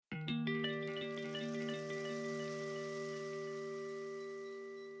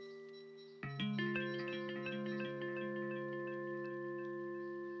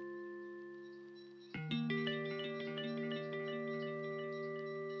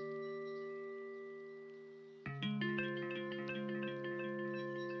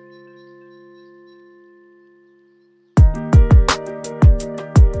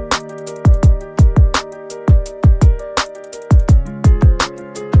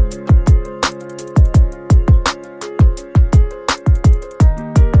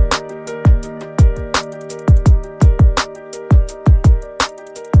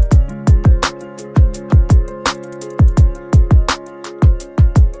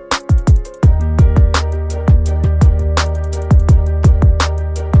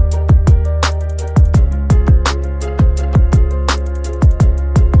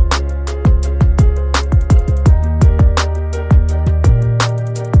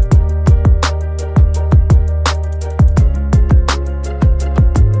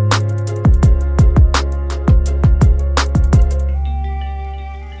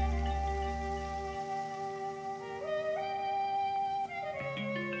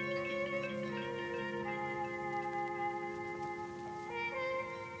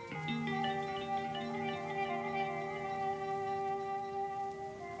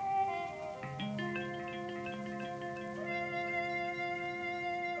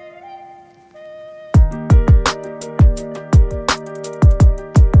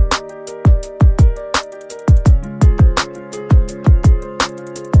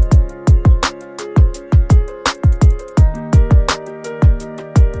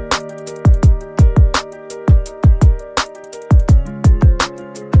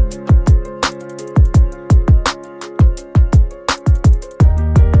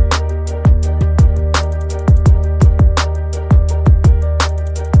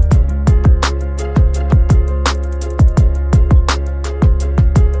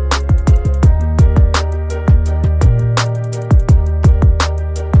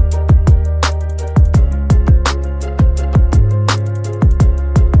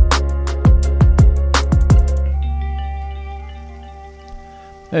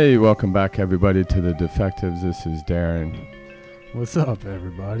Hey, welcome back, everybody, to the Defectives. This is Darren, What's up,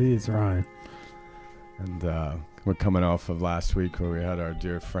 everybody? It's Ryan. and we're coming off of last week where we had our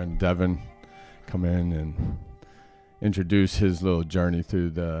dear friend Devin come in and introduce his little journey through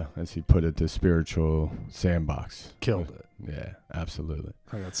the, as he put it, the spiritual sandbox. Killed it. Yeah, absolutely.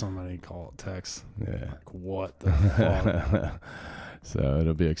 I got so many texts. Yeah. Like, what the fuck? So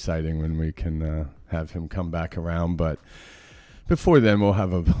it'll be exciting when we can have him come back around. But before then,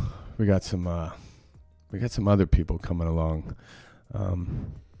 we got some other people coming along.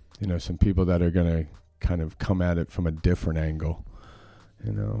 Some people that are gonna kind of come at it from a different angle.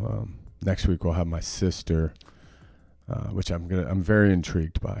 Next week we'll have my sister, which I'm very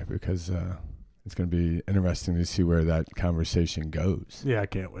intrigued by because it's gonna be interesting to see where that conversation goes. Yeah, I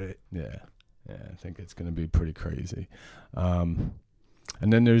can't wait. Yeah, I think it's gonna be pretty crazy.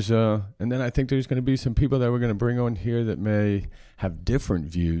 And then I think there's going to be some people that we're going to bring on here that may have different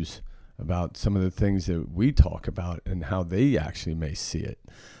views about some of the things that we talk about and how they actually may see it,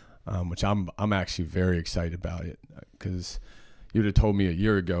 which I'm actually very excited about it, because you'd have told me a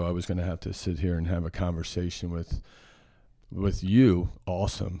year ago I was going to have to sit here and have a conversation with you,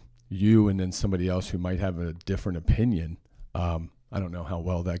 you, and then somebody else who might have a different opinion. I don't know how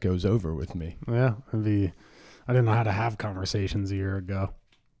well that goes over with me. Yeah, I didn't know how to have conversations a year ago.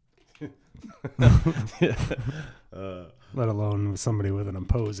 Let alone with somebody with an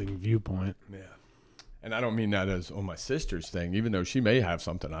opposing viewpoint. Yeah. And I don't mean that as on my sister's thing, even though she may have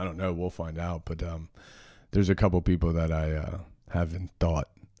something. I don't know. We'll find out. But there's a couple people that I haven't thought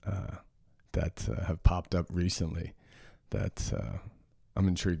that have popped up recently that I'm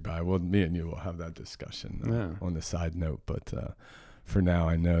intrigued by. Well, me and you will have that discussion on the side note. But for now,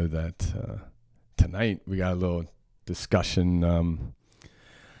 I know that tonight we got a little discussion.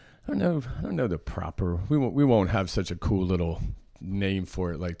 I don't know the proper. We won't have such a cool little name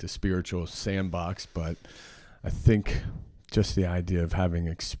for it like the spiritual sandbox, but I think just the idea of having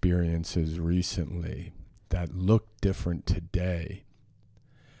experiences recently that look different today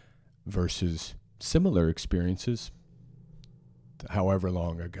versus similar experiences however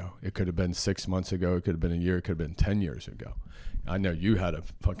long ago. It could have been 6 months ago. It could have been a year. It could have been 10 years ago. I know you had a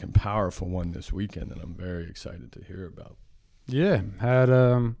fucking powerful one this weekend, and I'm very excited to hear about. Yeah,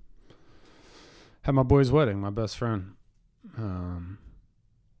 had my boy's wedding, my best friend. So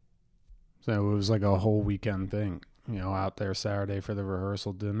it was like a whole weekend thing. Out there Saturday for the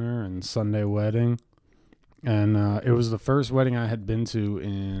rehearsal dinner and Sunday wedding. And it was the first wedding I had been to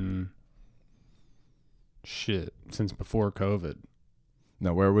in since before COVID.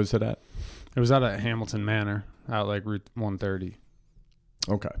 Now, where was it at? It was out at Hamilton Manor, out like Route 130.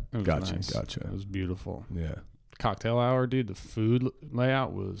 Okay, gotcha. It was beautiful. Yeah. Cocktail hour, dude. The food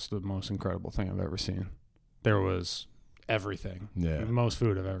layout was the most incredible thing I've ever seen. There was everything. Yeah. The most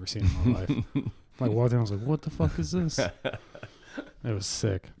food I've ever seen in my life. Like, walked in, I was like, what the fuck is this? It was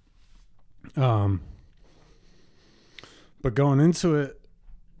sick. But going into it,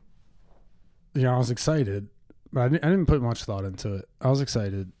 I was excited, but I didn't put much thought into it. I was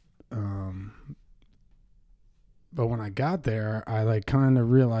excited. But when I got there, I kind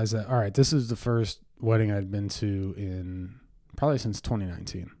of realized that, all right, this is the first wedding I'd been to in probably since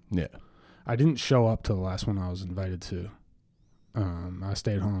 2019. Yeah. I didn't show up to the last one I was invited to. I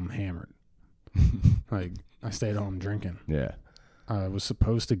stayed home hammered. Like, I stayed home drinking. Yeah. I was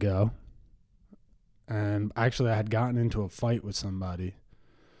supposed to go. And actually, I had gotten into a fight with somebody.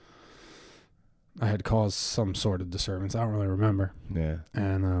 I had caused some sort of disturbance. I don't really remember. Yeah.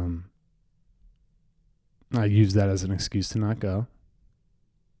 And I used that as an excuse to not go.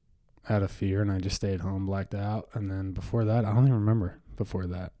 I had a fear, and I just stayed home, blacked out. And then before that, I don't even remember before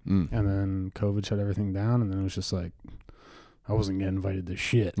that. And then COVID shut everything down, and then it was just like, I wasn't getting invited to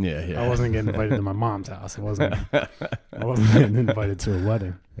shit. Yeah. I wasn't getting invited to my mom's house. I wasn't getting invited to a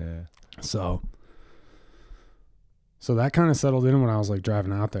wedding. Yeah. So that kind of settled in when I was like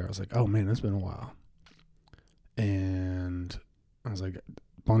driving out there. I was like, oh man, it's been a while. And I was like,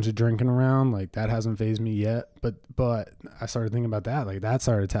 bunch of drinking around, like that hasn't fazed me yet. But I started thinking about that. Like that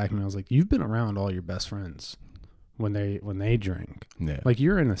started attacking me. I was like, you've been around all your best friends when they drink. Yeah. Like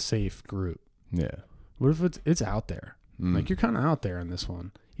you're in a safe group. Yeah. What if it's out there? Like you're kind of out there in this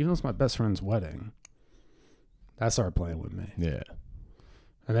one. Even though it's my best friend's wedding. That started playing with me. Yeah.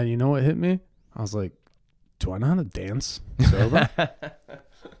 And then you know what hit me? I was like, do I know how to dance sober?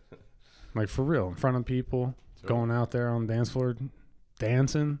 Like for real, in front of people, going out there on the dance floor,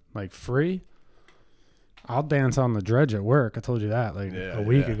 dancing, like free. I'll dance on the dredge at work. I told you that like a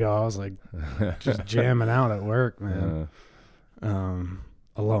week ago. I was like just jamming out at work, man.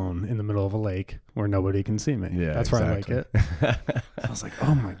 A alone in the middle of a lake where nobody can see me. Yeah, that's where exactly. I like it. I was like,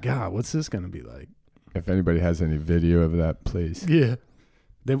 oh my God, what's this going to be like? If anybody has any video of that, please. Yeah.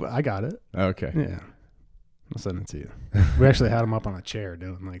 I got it. Okay. Yeah. I'll send it to you. We actually had him up on a chair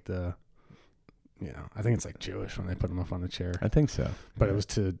doing like I think it's like Jewish when they put him up on a chair. I think so. But it was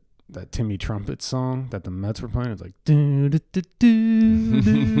to that Timmy Trumpet song that the Mets were playing. It was like, do, do, do, do,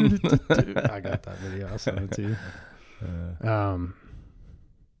 do, do, do. I got that video. I'll send it to you.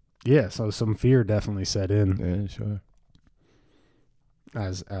 Yeah, so some fear definitely set in. Yeah, sure.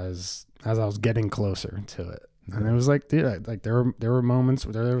 As I was getting closer to it. And it was like, dude, like there were moments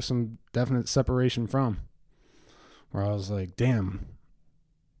where there was some definite separation from where I was like, damn,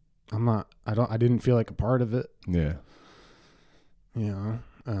 I didn't feel like a part of it. Yeah. You know.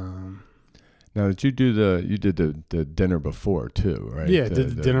 Now did you did the dinner before too, right? Yeah,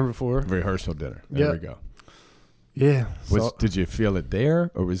 did the dinner before. Rehearsal dinner. There we go. Yeah. Did you feel it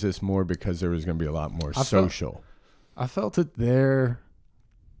there, or was this more because there was going to be a lot more social? I felt it there.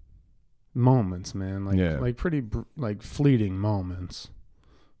 Moments, man, like pretty like fleeting moments,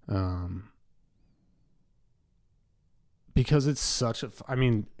 because it's such a. I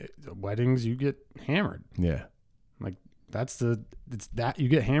mean, weddings you get hammered. Yeah, like it's that you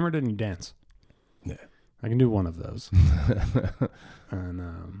get hammered and you dance. Yeah, I can do one of those,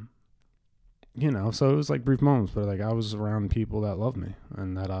 and so it was like brief moments, but like I was around people that love me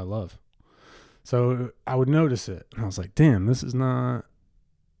and that I love, so I would notice it, and I was like, damn, this is not.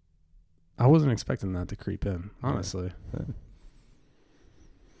 I wasn't expecting that to creep in, honestly. Yeah.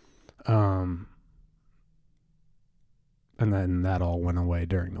 And then that all went away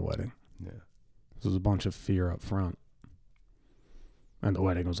during the wedding. Yeah. There was a bunch of fear up front. And the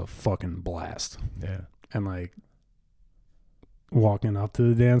wedding was a fucking blast. Yeah. And like walking up to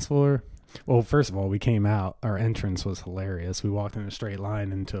the dance floor. Well, first of all, we came out. Our entrance was hilarious. We walked in a straight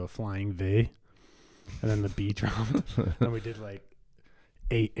line into a flying V. And then the beat dropped. And we did like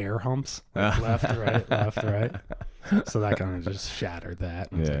 8 air humps, like left, right. So that kind of just shattered that.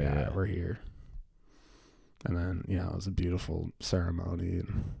 And all right, we're here. And then, it was a beautiful ceremony.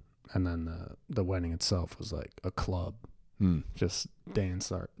 And then the wedding itself was like a club. Just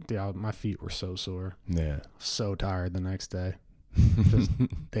dance. My feet were so sore. Yeah. So tired the next day. Just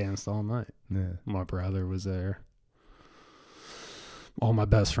danced all night. Yeah. My brother was there. All my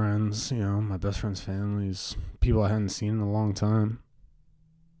best friends, my best friends' families, people I hadn't seen in a long time.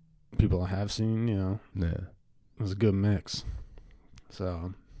 People I have seen, Yeah. It was a good mix.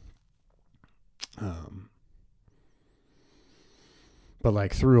 So, but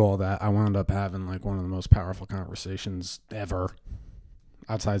like through all that, I wound up having like one of the most powerful conversations ever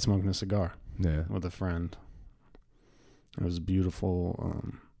outside smoking a cigar. Yeah. With a friend. It was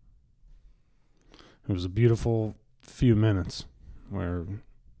beautiful. It was a beautiful few minutes where,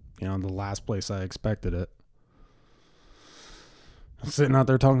 the last place I expected it. Sitting out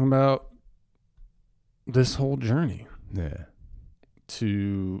there talking about this whole journey. Yeah.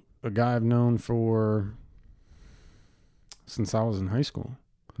 To a guy I've known since I was in high school.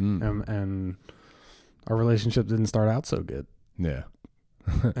 And our relationship didn't start out so good. Yeah.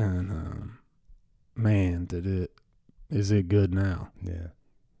 And man, is it good now? Yeah.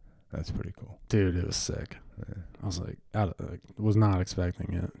 That's pretty cool. Dude, it was sick. Yeah. I was like, was not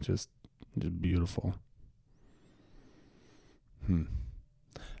expecting it. Just beautiful.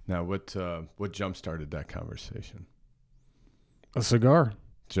 Now, what jump started that conversation? A cigar.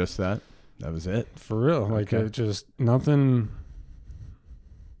 Just that? That was it? For real. Like, it just, nothing.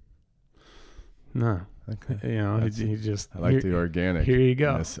 No. Okay. He just. I like the organic. Here you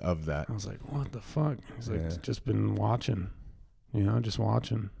go. Of that. I was like, what the fuck? He's like, just been watching. Just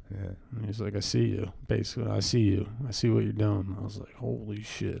watching. Yeah. And he's like, I see you. Basically, I see you. I see what you're doing. I was like, holy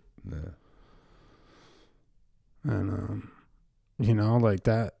shit. Yeah. And, like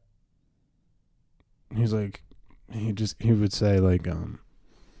that. He's like, he would say like,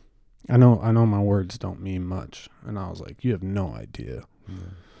 I know my words don't mean much. And I was like, you have no idea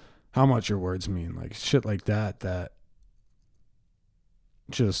how much your words mean. Like shit like that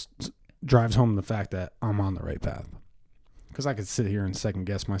just drives home the fact that I'm on the right path. Because I could sit here and second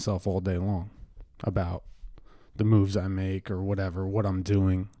guess myself all day long about the moves I make or whatever, what I'm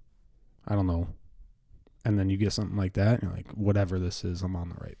doing. I don't know. And then you get something like that, and you're like, whatever this is, I'm on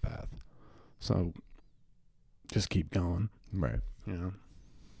the right path. So just keep going. Right.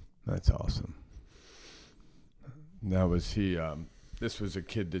 That's awesome. Now, was he, this was a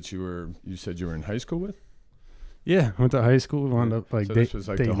kid that you said you were in high school with? Yeah, went to high school. We wound up like so this was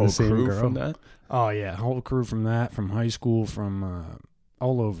like the whole crew girl. From that? Oh, yeah. Whole crew from that, from high school, from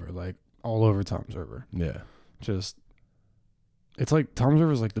all over Tom's River. Yeah. Just, it's like Toms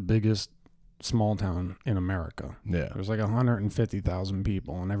River is like the biggest small town in America. Yeah. There's like 150,000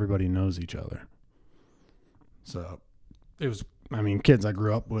 people, and everybody knows each other. So it was, I mean, kids I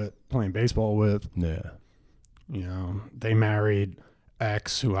grew up with, playing baseball with. Yeah. You know, they married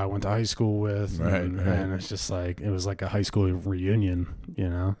ex who I went to high school with, Right, and it's just like it was like a high school reunion, you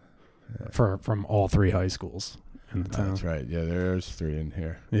know, from all 3 high schools in the town. That's right. Yeah, there's 3 in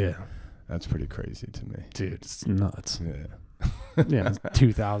here. Yeah, That's pretty crazy to me. dude, it's nuts. Yeah. Yeah,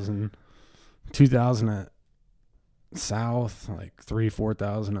 2000 at south, like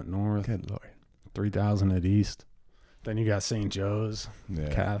 4,000 at north, Good Lord. 3,000 at east. Then you got St. Joe's, Yeah.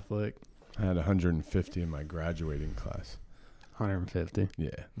 Catholic, I had 150 in my graduating class. 150. Yeah,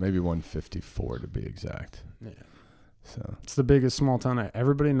 maybe 154 to be exact. Yeah, So, it's the biggest small town.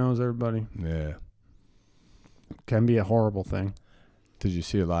 Everybody knows everybody. yeah. Can be a horrible thing. Did you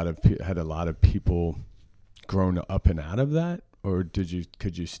see had a lot of people grown up and out of that, or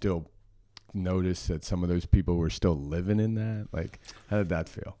could you still notice that some of those people were still living in that? Like, how did that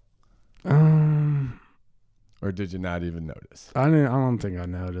feel? Or did you not even notice? I don't think I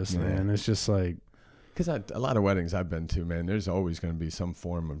noticed, Yeah. man. It's just like, Because a lot of weddings I've been to, man, there's always going to be some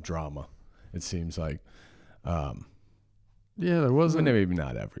form of drama. It seems like, yeah, there wasn't. maybe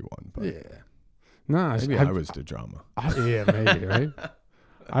not everyone, but Yeah. No, maybe I was the drama. yeah, maybe,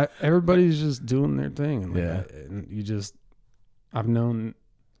 right? Everybody's just doing their thing. And Yeah. and I've known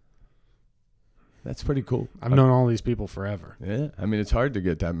That's pretty cool. I've known all these people forever. Yeah, I mean, it's hard to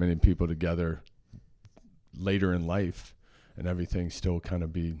get that many people together later in life, and everything still kind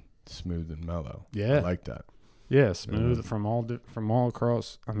of be smooth and mellow. Yeah. I like that. Yeah, smooth from all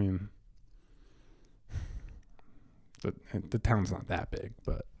across. I mean, the town's not that big,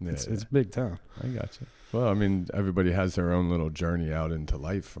 but it's a big town. I got you. Well, I mean, everybody has their own little journey out into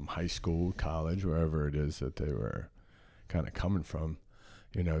life from high school, college, wherever it is that they were kind of coming from,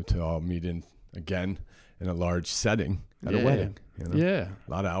 you know, to all meet in again in a large setting at a wedding. You know? Yeah,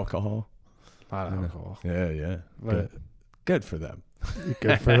 A lot of alcohol. a lot of alcohol. Yeah. But Good for them.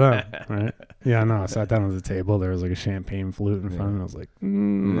 good for them, right? Yeah, no. I sat down at the table. There was like a champagne flute in front of me. I was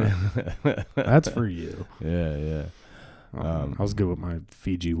like, that's for you. Yeah. I was good with my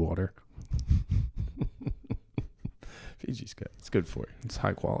Fiji water. Fiji's good. It's good for you. It's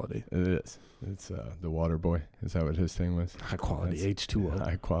high quality. It is. It's the water boy. Is that what his thing was? High quality That's H2O.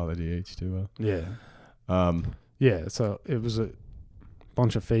 High quality H2O. Yeah. Yeah, so it was a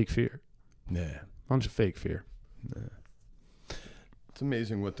bunch of fake fear. Yeah. Bunch of fake fear. It's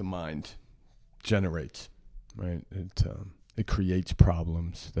amazing what the mind generates, right? It creates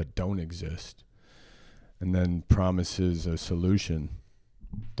problems that don't exist and then promises a solution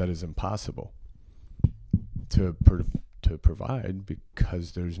that is impossible to provide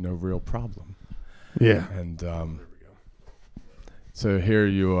because there's no real problem. Yeah. And so here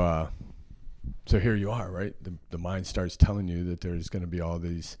you are, right? The mind starts telling you that there's going to be all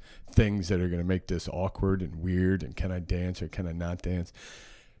these things that are going to make this awkward and weird, and can I dance or can I not dance?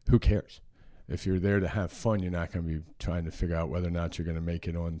 Who cares? If you're there to have fun, you're not going to be trying to figure out whether or not you're going to make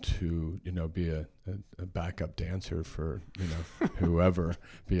it on to, you know, be a backup dancer for, you know, whoever,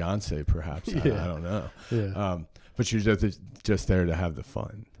 Beyonce perhaps. I don't know. Yeah. But you're just there to have the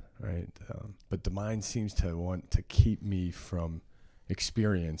fun, right? But the mind seems to want to keep me from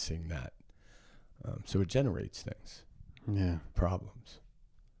experiencing that. So it generates things, Yeah. problems.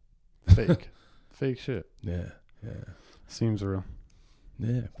 Fake. Fake shit. Yeah. Seems real.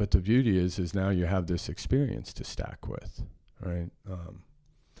 Yeah, but the beauty is now you have this experience to stack with, right?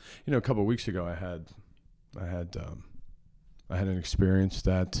 You know, a couple of weeks ago, I had an experience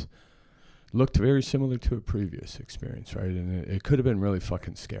that looked very similar to a previous experience, right? And it could have been really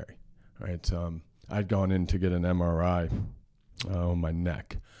fucking scary, right? I'd gone in to get an MRI on my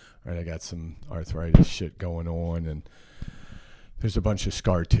neck, right? I got some arthritis shit going on, and there's a bunch of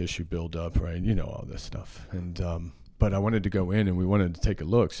scar tissue buildup, right? You know, all this stuff. And but I wanted to go in and we wanted to take a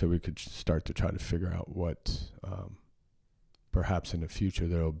look so we could start to try to figure out what perhaps in the future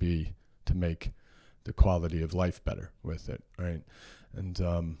there will be to make the quality of life better with it, right? And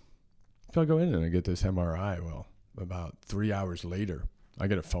so I go in and I get this MRI. Well, about 3 hours later, I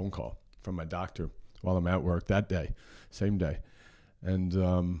get a phone call from my doctor while I'm at work that day, same day.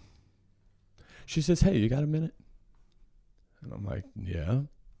 And she says, "Hey, you got a minute?" And I'm like, "Yeah."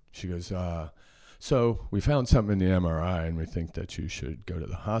 She goes, "So we found something in the MRI and we think that you should go to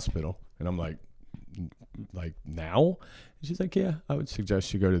the hospital." And I'm like now? And she's like, "Yeah, I would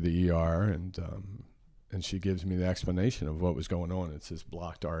suggest you go to the ER." And she gives me the explanation of what was going on. It's this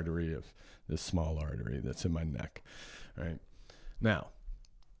blocked artery of this small artery that's in my neck, right? Now,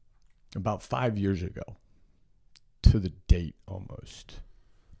 about 5 years ago, to the date almost,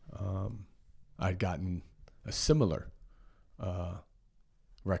 I'd gotten a similar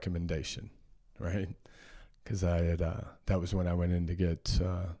recommendation, right? Because I had that was when I went in to get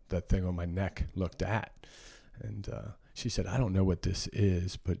that thing on my neck looked at, and she said, I don't know what this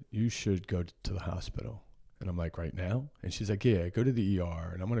is, but you should go to the hospital. And I'm like, right now? And she's like, yeah, go to the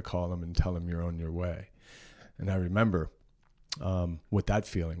ER, and I'm going to call them and tell them you're on your way. And I remember what that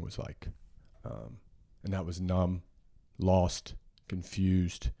feeling was like. And that was numb, lost,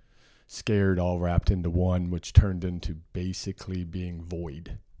 confused, scared, all wrapped into one, which turned into basically being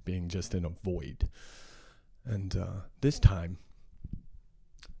void, being just in a void. And this time,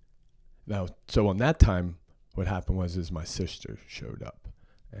 now, so on that time, what happened was my sister showed up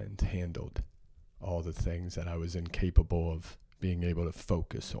and handled all the things that I was incapable of being able to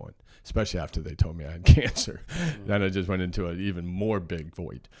focus on, especially after they told me I had cancer. Then I just went into an even more big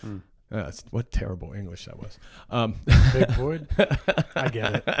void. What terrible English that was. Big void? I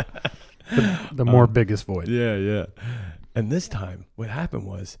get it. The more biggest void. Yeah. And this time, what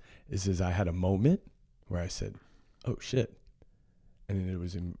happened is I had a moment where I said, oh, shit. And it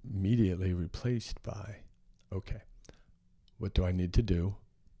was immediately replaced by, okay, what do I need to do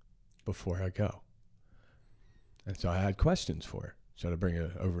before I go? And so I had questions for her. Should I bring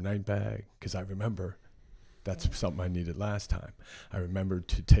an overnight bag? Because I remember that's something I needed last time. I remembered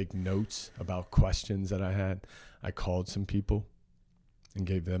to take notes about questions that I had. I called some people and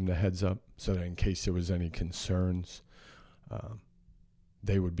gave them the heads up so that in case there was any concerns,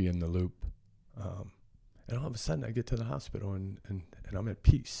 they would be in the loop. And all of a sudden I get to the hospital and I'm at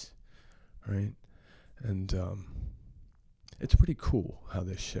peace, right? And it's pretty cool how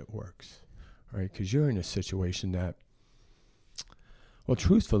this shit works. Right, because you're in a situation that, well,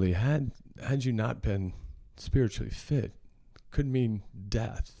 truthfully, had you not been spiritually fit, could mean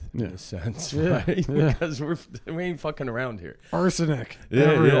death in a sense, right? Yeah. Because we ain't fucking around here. Arsenic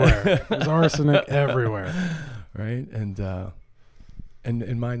everywhere. Yeah. There's arsenic everywhere. Right,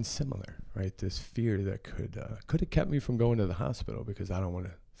 and mine's similar, right? This fear that could have kept me from going to the hospital because I don't want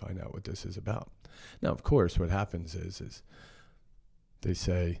to find out what this is about. Now, of course, what happens is they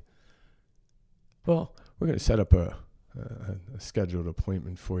say, well, we're going to set up a scheduled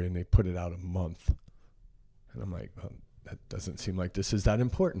appointment for you, and they put it out a month. And I'm like, well, that doesn't seem like this is that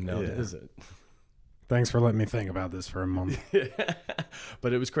important now, is it? Thanks for letting me think about this for a moment.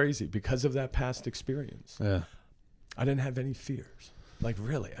 But it was crazy because of that past experience. Yeah. I didn't have any fears. Like,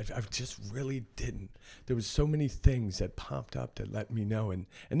 really, I just really didn't. There was so many things that popped up that let me know. And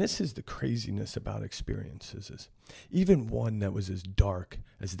this is the craziness about experiences, is even one that was as dark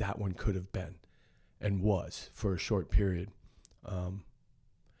as that one could have been and was for a short period,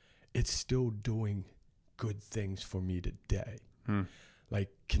 it's still doing good things for me today. Like,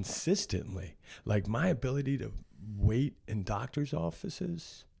 consistently. Like, my ability to wait in doctor's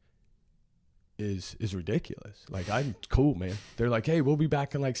offices is ridiculous. Like, I'm cool, man. They're like, hey, we'll be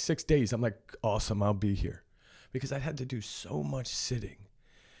back in like 6 days. I'm like, awesome, I'll be here. Because I had to do so much sitting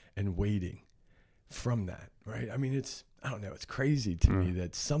and waiting from that, right? I mean, I don't know, it's crazy to me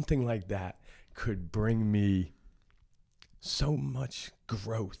that something like that could bring me so much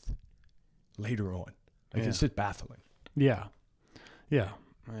growth later on. Like, it's just baffling. Yeah.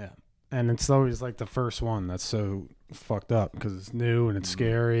 And it's always like the first one that's so fucked up because it's new and it's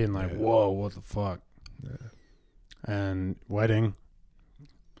scary and like, whoa, what the fuck? Yeah. And wedding,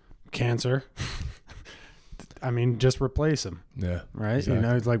 cancer. I mean, just replace them. Yeah. Right? Exactly. You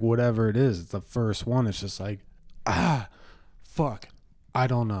know, it's like whatever it is. It's the first one. It's just like, fuck. I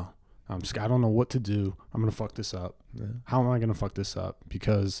don't know. I don't know what to do. I'm going to fuck this up. Yeah. How am I going to fuck this up?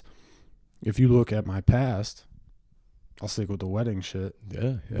 Because if you look at my past, I'll stick with the wedding shit.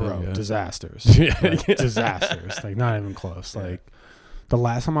 Yeah. Bro, disasters. Disasters. Like, not even close. Yeah. Like, the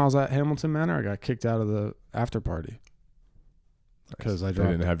last time I was at Hamilton Manor, I got kicked out of the after party. Because I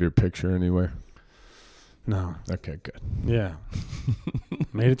didn't have your picture anywhere? No. Okay, good. Yeah.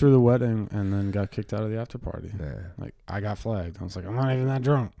 Made it through the wedding and then got kicked out of the after party. Yeah. Like, I got flagged. I was like, I'm not even that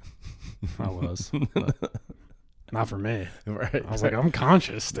drunk. I was. Not for me. Right. I was like, I'm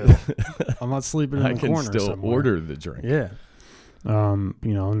conscious still. I'm not sleeping in the corner somewhere. I can still order the drink. Yeah. You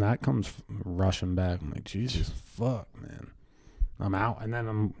know, and that comes rushing back. I'm like, Jesus, fuck, man. I'm out. And then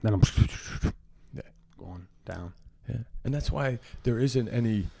I'm going down. Yeah. And that's why there isn't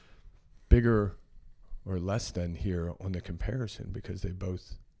any bigger or less than here on the comparison, because they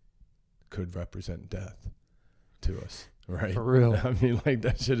both could represent death to us, right? For real. I mean, like,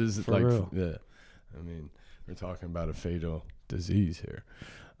 that shit is for real. Yeah. I mean, we're talking about a fatal disease here,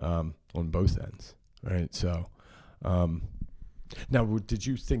 on both ends, right? So, now, did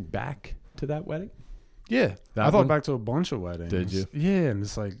you think back to that wedding? Yeah, That I thought one? back to a bunch of weddings. Did you? Yeah, and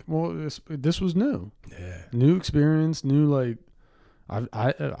it's like, well, this was new, Yeah. new experience, new like,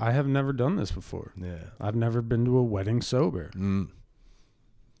 I have never done this before. Yeah. I've never been to a wedding sober. Man,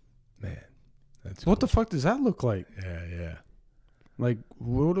 that's What the cool. fuck does that look like? Yeah, yeah. Like,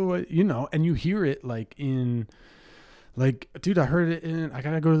 what do I, you know? And you hear it like in, like, dude, I heard it in. I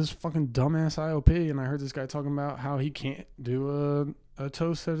gotta go to this fucking dumbass IOP, and I heard this guy talking about how he can't do a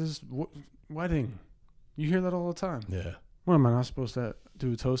toast at his wedding. You hear that all the time. Yeah. What, am I not supposed to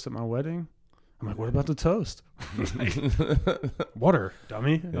do a toast at my wedding? I'm like, what about the toast? Water,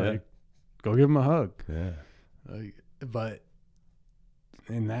 dummy. Yeah. Like, go give him a hug. Yeah. Like, but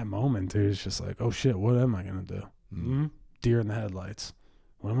in that moment, dude, it's just like, oh shit, what am I gonna do? Mm-hmm. Deer in the headlights.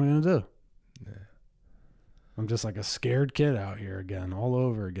 What am I gonna do? Yeah. I'm just like a scared kid out here again, all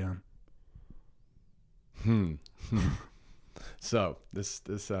over again. So this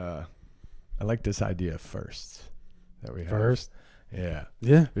I like this idea first that we have. First? Yeah.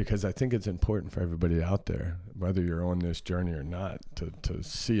 Yeah. Because I think it's important for everybody out there, whether you're on this journey or not, to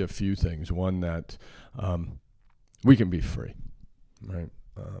see a few things. One, that we can be free, right?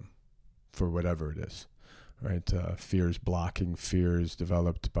 For whatever it is, right? Fear is blocking. Fear is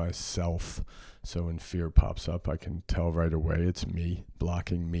developed by self. So when fear pops up, I can tell right away it's me,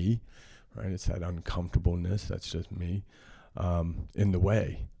 blocking me, right? It's that uncomfortableness. That's just me in the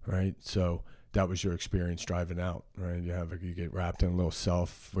way, right? So that was your experience driving out, right? You get wrapped in a little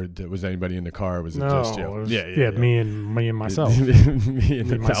self. Was anybody in the car? Or was it just you? it was- Yeah. me and myself. me and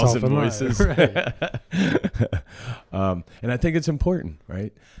the myself, thousand and I. voices. Right. And I think it's important,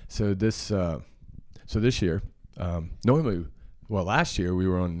 right? So this year, normally, well, last year we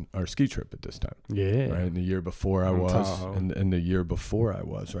were on our ski trip at this time, Yeah. right? And the year before I On was, Tahoe. and the year before I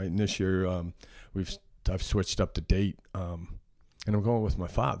was, right? And this year, I've switched up the date, and I'm going with my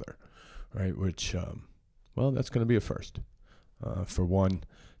father, right? Which, well, that's going to be a first. For one,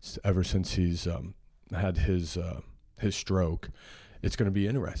 ever since he's had his stroke, it's going to be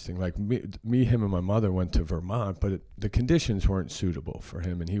interesting. Like me, him, and my mother went to Vermont, but the conditions weren't suitable for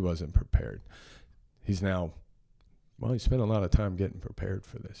him, and he wasn't prepared. He's now, well, he spent a lot of time getting prepared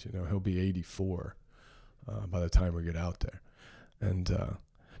for this. You know, he'll be 84 by the time we get out there, and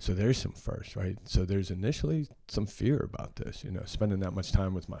so there's some first, right? So there's initially some fear about this. You know, spending that much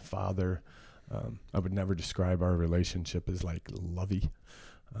time with my father. I would never describe our relationship as like lovey.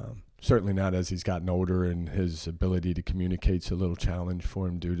 Certainly not as he's gotten older and his ability to communicate's a little challenge for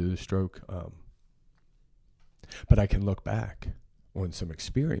him due to the stroke. But I can look back on some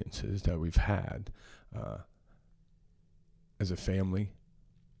experiences that we've had as a family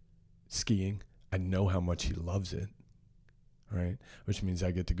skiing. I know how much he loves it, right? Which means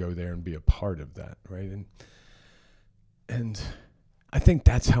I get to go there and be a part of that, right? And I think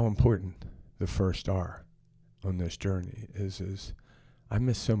that's how important the first are on this journey is I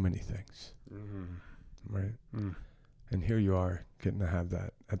miss so many things, right? And here you are getting to have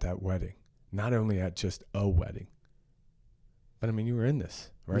that at that wedding, not only at just a wedding, but I mean, you were in this,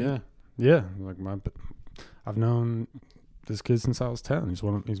 right? Yeah. Yeah. Like I've known this kid since I was 10. He's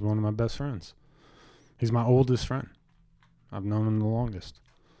one of my best friends. He's my oldest friend. I've known him the longest.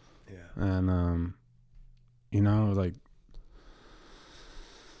 Yeah. And, you know, like,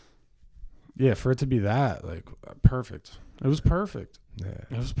 yeah, for it to be that, like, perfect. It was perfect. Yeah.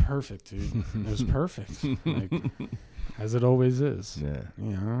 It was perfect, dude. It was perfect. Like, as it always is. Yeah.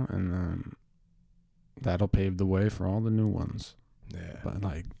 You know, and that'll pave the way for all the new ones. Yeah. But,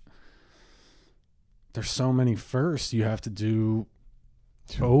 like, there's so many firsts you have to do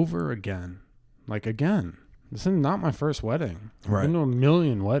over again. Like, again. This is not my first wedding. Right. I've been to a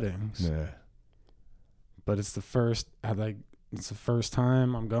million weddings. Yeah. But it's the first, it's the first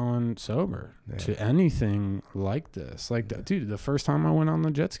time I'm going sober Yeah. to anything like this. Like, dude, the first time I went on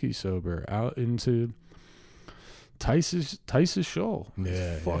the jet ski sober out into Tice's Shoal. Yeah,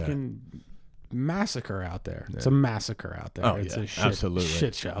 It's fucking massacre out there. Yeah. It's a massacre out there. Oh, It's yeah, a absolutely.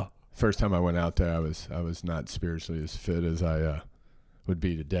 shit show. First time I went out there, I was not spiritually as fit as I would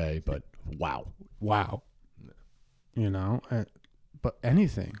be today, but wow. You know, but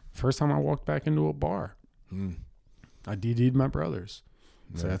anything. First time I walked back into a bar, I DD'd my brothers.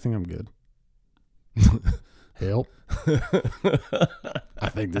 So Yeah. I think I'm good. Help. I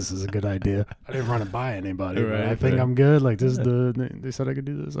think this is a good idea. I didn't run it by anybody, but Right, I think right. I'm good. Like, this is they said I could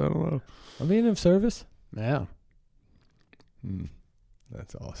do this. I don't know. I'm being of service. Yeah.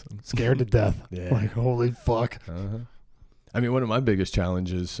 That's awesome. Scared to death. Yeah. Like, holy fuck. Uh-huh. I mean, one of my biggest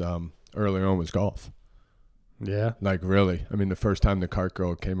challenges earlier on was golf. Yeah. Like, really. I mean, the first time the cart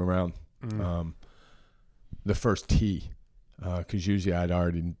girl came around, the first tee, because usually I'd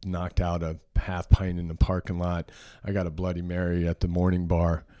already knocked out a half pint in the parking lot. I got a Bloody Mary at the morning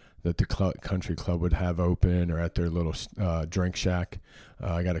bar that the country club would have open, or at their little drink shack.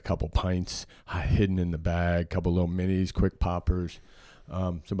 I got a couple pints hidden in the bag, couple little minis, quick poppers.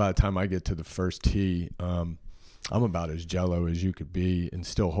 So by the time I get to the first tee, I'm about as jello as you could be and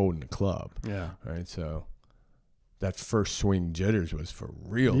still holding the club. Yeah. Right. So that first swing jitters was for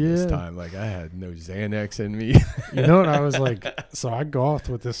real this time. Like, I had no Xanax in me. You know what I was like? So I golfed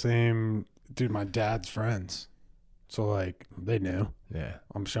with the same dude, my dad's friends. So like they knew. Yeah.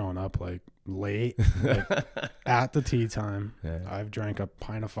 I'm showing up like late, like at the tee time. Yeah. I've drank a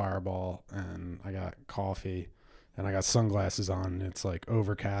pint of Fireball and I got coffee and I got sunglasses on. And it's like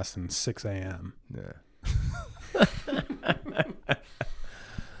overcast and 6 a.m. Yeah.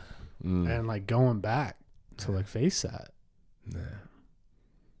 And like going back to like face that. Yeah.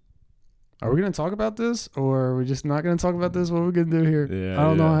 Are we going to talk about this, or are we just not going to talk about this? What are we going to do here? Yeah, I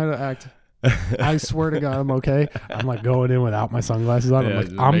don't know how to act. I swear to God, I'm okay. I'm like going in without my sunglasses on. Yeah,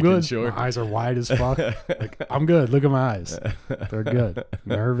 I'm like, I'm good. sure. My eyes are wide as fuck. Like, I'm good. Look at my eyes. They're good.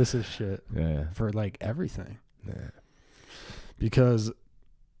 Nervous as shit Yeah. for like everything. Yeah. Because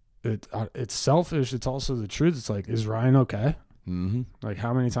it's selfish. It's also the truth. It's like, is Ryan okay? Mm-hmm. Like,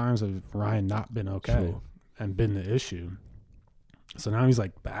 how many times has Ryan not been okay Sure. and been the issue? So now he's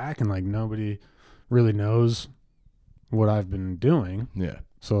like back and like nobody really knows what I've been doing. Yeah.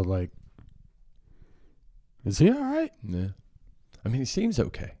 So like, is he all right? Yeah. I mean, he seems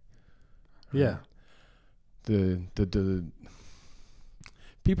okay. Yeah. The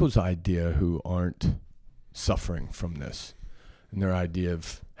people's idea who aren't suffering from this, and their idea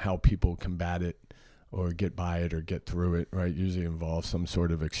of how people combat it or get by it or get through it, right, usually involves some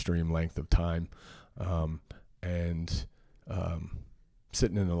sort of extreme length of time, and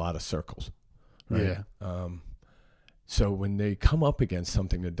sitting in a lot of circles. Right? Yeah. So when they come up against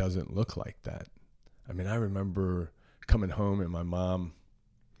something that doesn't look like that, I mean, I remember coming home and my mom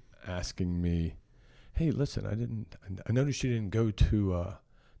asking me, "Hey, listen, I noticed you didn't go to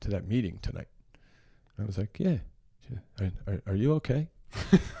that meeting tonight." I was like, "Yeah. Are you okay?"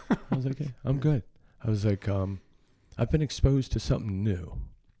 I was like, "Yeah, I'm good." I was like, "I've been exposed to something new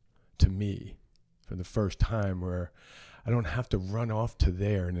to me for the first time, where I don't have to run off to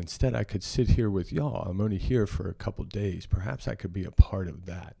there, and instead I could sit here with y'all. I'm only here for a couple days. Perhaps I could be a part of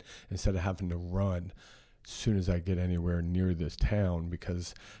that instead of having to run as soon as I get anywhere near this town,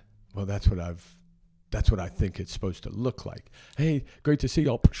 because, well, that's what I think it's supposed to look like. Hey, great to see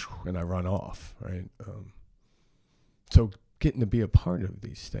y'all," and I run off, right? So getting to be a part of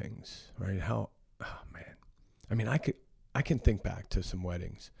these things, right? Oh man, I mean, I can think back to some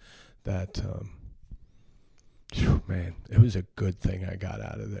weddings that, man, it was a good thing I got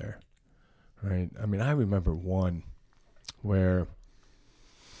out of there, right? I mean, I remember one where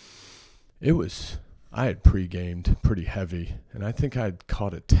I had pre-gamed pretty heavy, and I think I'd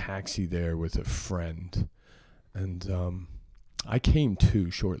caught a taxi there with a friend, and I came to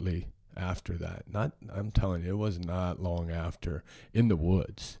shortly after that. I'm telling you, it was not long after, in the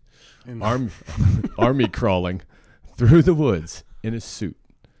woods, army crawling through the woods in a suit,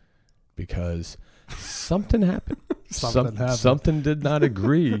 because something happened. Something did not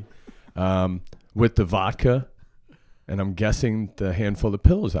agree with the vodka, and I'm guessing the handful of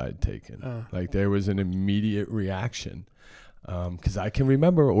pills I had taken. Like, there was an immediate reaction, because I can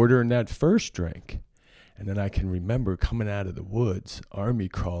remember ordering that first drink, and then I can remember coming out of the woods, army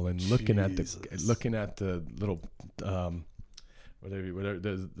crawling, looking at the little whatever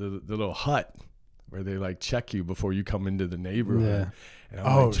the little hut where they like check you before you come into the neighborhood. Yeah.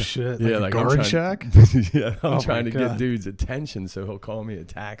 And shit! Yeah, like like a guard shack. Yeah, I'm trying to God. get dude's attention so he'll call me a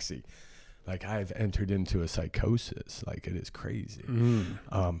taxi. Like, I've entered into a psychosis. Like, it is crazy.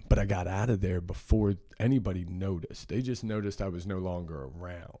 But I got out of there before anybody noticed. They just noticed I was no longer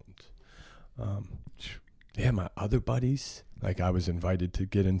around. Yeah, my other buddies, like, I was invited to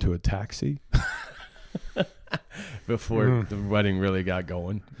get into a taxi before the wedding really got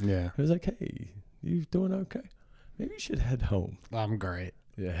going. Yeah. I was like, "Hey, you doing okay? Maybe you should head home." I'm great.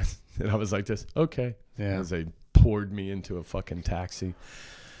 Yeah. And I was like this, "Okay." Yeah. As they poured me into a fucking taxi,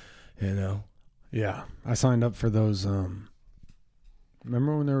 you know? Yeah. I signed up for those.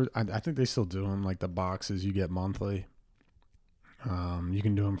 Remember when there was, I think they still do them, like the boxes you get monthly. You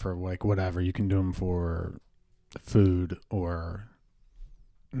can do them for like whatever. You can do them for food or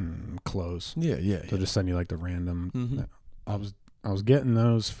clothes. Yeah, yeah. They'll just send you like the random. Mm-hmm. I was getting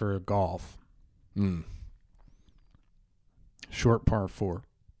those for golf. Short par 4.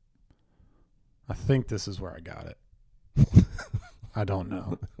 I think this is where I got it. I don't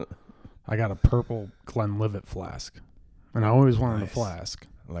know. I got a purple Glenlivet flask. And I always wanted Nice. a flask.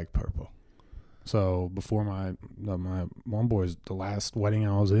 I like purple. So before my one boy's, the last wedding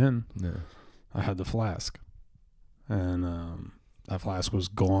I was in, Yeah. I had the flask. And that flask was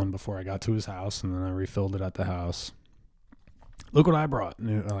gone before I got to his house, and then I refilled it at the house. Look what I brought.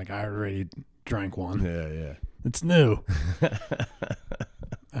 Like, I already drank one. Yeah. It's new.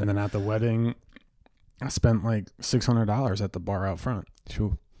 And then at the wedding, I spent like $600 at the bar out front.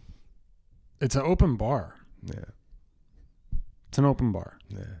 Sure. It's an open bar. Yeah. It's an open bar.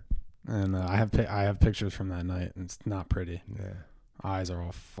 Yeah. And I have pictures from that night, and it's not pretty. Yeah. Eyes are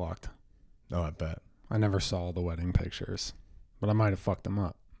all fucked. Oh, I bet. I never saw the wedding pictures, but I might have fucked them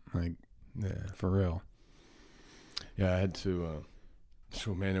up. Like, Yeah. for real. Yeah, I had to.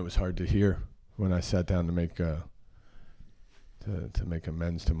 So man, it was hard to hear when I sat down to make to make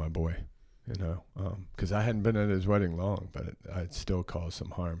amends to my boy, you know, because I hadn't been at his wedding long, but I'd still caused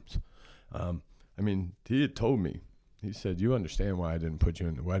some harms. I mean, he had told me. He said, "You understand why I didn't put you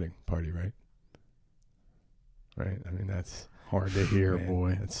in the wedding party, right?" Right. I mean, that's Hard to hear, man,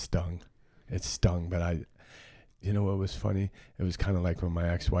 boy. It stung. It stung, but you know what was funny? It was kind of like when my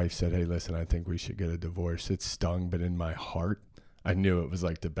ex-wife said, "Hey, listen, I think we should get a divorce." It stung, but in my heart, I knew it was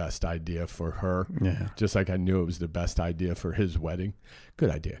like the best idea for her. Yeah. Just like I knew it was the best idea for his wedding. Good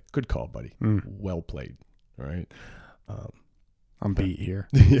idea. Good call, buddy. Mm. Well played. All right. I'm beat here.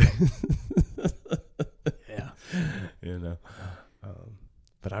 Yeah. Yeah. You know.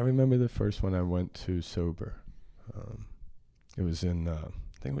 But I remember the first one I went to sober. It was in, I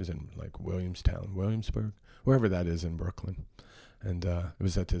think it was in like Williamsburg, wherever that is in Brooklyn. And it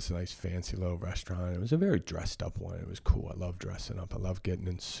was at this nice fancy little restaurant. It was a very dressed up one. It was cool. I love dressing up. I love getting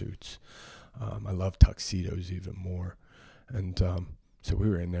in suits. I love tuxedos even more. And so we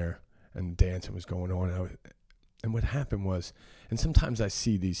were in there and dancing was going on. And what happened was, and sometimes I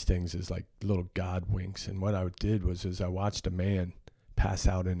see these things as like little God winks. And what I did was I watched a man pass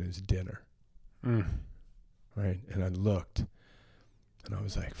out in his dinner. Mm. Right. And I looked and I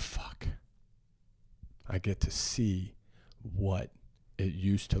was like, fuck. I get to see what it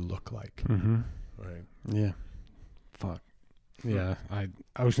used to look like. Mm-hmm. Right. Yeah. Fuck. Yeah.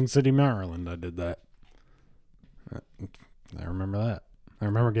 Ocean City, Maryland, I did that. I remember that. I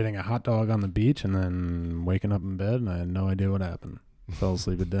remember getting a hot dog on the beach and then waking up in bed and I had no idea what happened. Fell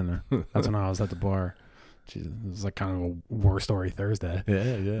asleep at dinner. That's when I was at the bar. Jesus, it was like kind of a War Story Thursday.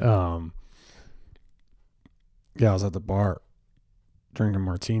 Yeah. Yeah, I was at the bar drinking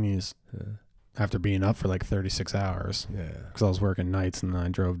martinis Yeah. after being up for like 36 hours Yeah. because I was working nights and then I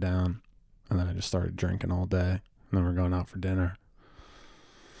drove down and then I just started drinking all day. And then we're going out for dinner.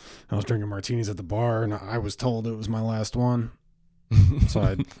 I was drinking martinis at the bar and I was told it was my last one. So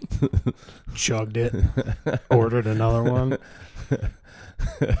I chugged it, ordered another one.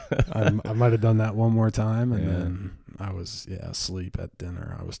 I might have done that one more time, and then I was asleep at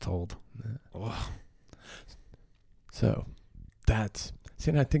dinner. I was told. Oh. So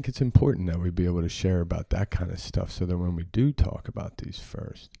and I think it's important that we be able to share about that kind of stuff so that when we do talk about these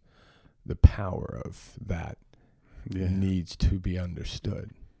first, the power of that needs to be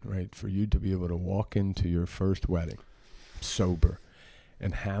understood, right? For you to be able to walk into your first wedding sober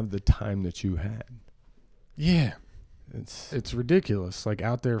and have the time that you had. Yeah. It's ridiculous. Like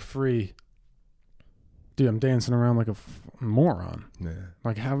out there free. Dude, I'm dancing around like a moron. Yeah.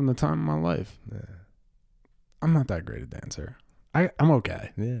 Like having the time of my life. Yeah. I'm not that great a dancer. I'm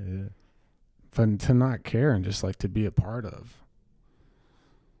okay. Yeah. But to not care and just like to be a part of.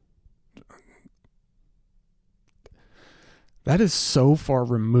 That is so far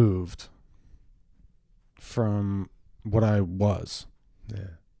removed from what I was.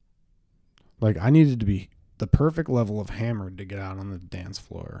 Yeah. Like I needed to be the perfect level of hammered to get out on the dance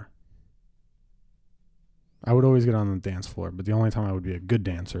floor. I would always get on the dance floor, but the only time I would be a good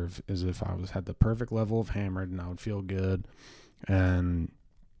dancer is if I had the perfect level of hammered and I would feel good. And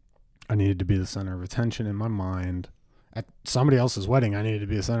I needed to be the center of attention in my mind. At somebody else's wedding, I needed to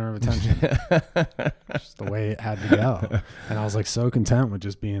be the center of attention. Just the way it had to go. And I was like so content with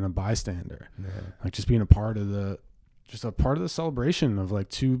just being a bystander. Yeah. Like just being a part of the celebration of like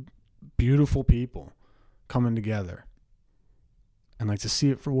two beautiful people coming together. And like to see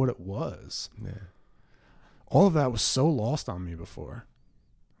it for what it was. Yeah. All of that was so lost on me before.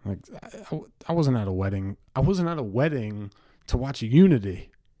 Like I wasn't at a wedding. I wasn't at a wedding to watch Unity.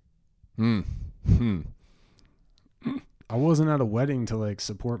 I wasn't at a wedding to like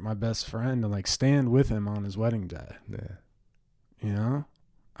support my best friend and like stand with him on his wedding day. Yeah. You know?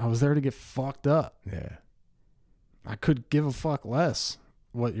 I was there to get fucked up. Yeah. I could give a fuck less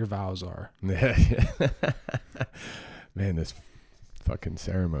what your vows are. Yeah. Man, this fucking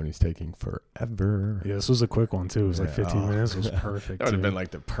ceremony's taking forever. Yeah, this was a quick one too. It was like 15 Yeah. minutes. It was perfect. That would have too. been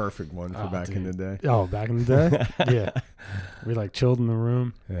like the perfect one for back in the day. Oh, back in the day? Yeah. We like chilled in the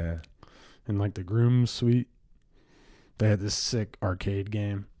room Yeah. in like the groom's suite. They had this sick arcade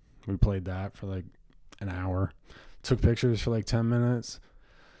game. We played that for like an hour. Took pictures for like 10 minutes.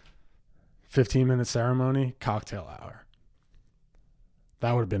 15-minute ceremony, cocktail hour.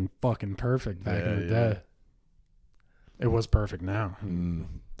 That would have been fucking perfect back in the day. It was perfect now.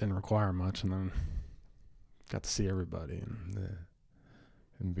 Didn't require much, and then got to see everybody.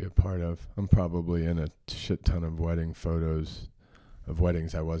 And be a part of. I'm probably in a shit ton of wedding photos of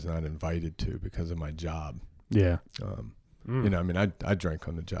weddings I was not invited to because of my job. Yeah. You know, I mean, I drank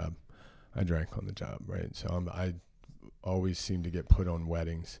on the job. Right? So I always seem to get put on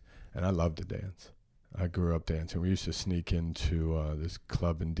weddings, and I love to dance. I grew up dancing. We used to sneak into this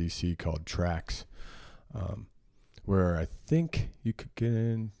club in D.C. called Trax, where I think you could get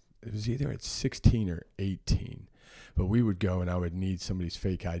in. It was either at 16 or 18, but we would go, and I would need somebody's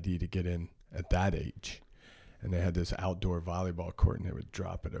fake ID to get in at that age. And they had this outdoor volleyball court, and they would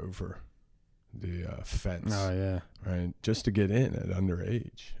drop it over the fence. Oh, yeah. Right, just to get in at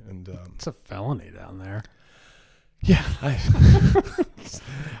underage. And it's a felony down there. Yeah.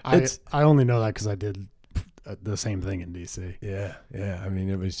 I only know that because I did the same thing in D.C. Yeah. I mean,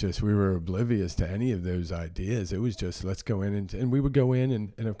 it was just, we were oblivious to any of those ideas. It was just, let's go in. And we would go in,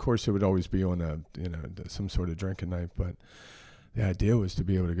 and of course, it would always be on some sort of drinking night. But the idea was to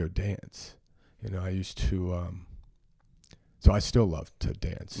be able to go dance. You know, I used to, so I still love to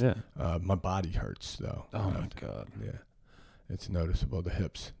dance. Yeah. My body hurts, though. Oh, my God. Yeah. It's noticeable. The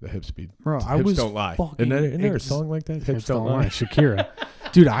hips be. Bro, hips I was don't lie. fucking Isn't there a song like that? Hips don't lie. Shakira.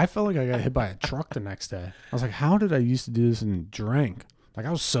 Dude, I felt like I got hit by a truck the next day. I was like, how did I used to do this and drink? Like,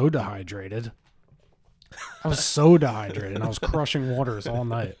 I was so dehydrated. And I was crushing waters all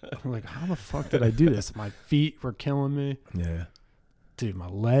night. I'm like, how the fuck did I do this? My feet were killing me. Yeah. Dude, my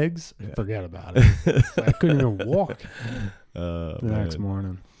legs, forget about it. I couldn't even walk the next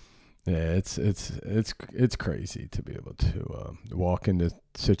morning. Yeah, it's crazy to be able to walk into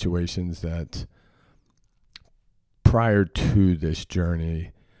situations that prior to this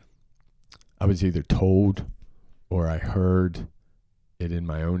journey, I was either told or I heard it in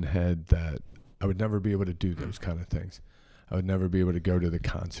my own head that I would never be able to do those kind of things. I would never be able to go to the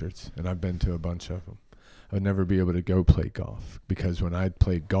concerts, and I've been to a bunch of them. I would never be able to go play golf because when I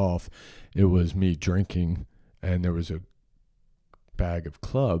played golf, it was me drinking, and there was a bag of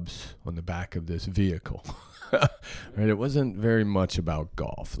clubs on the back of this vehicle. Right? It wasn't very much about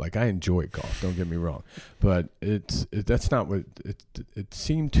golf. Like, I enjoy golf, don't get me wrong, but that's not what it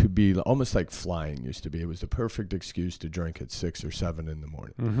seemed to be. Almost like flying used to be. It was the perfect excuse to drink at 6 or 7 in the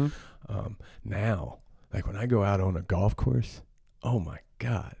morning. Mm-hmm. Now, like when I go out on a golf course, oh my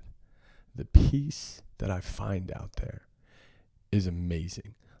God, the peace that I find out there is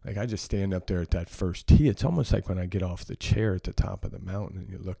amazing. Like, I just stand up there at that first tee. It's almost like when I get off the chair at the top of the mountain and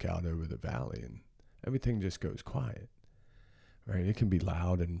you look out over the valley and everything just goes quiet, right? It can be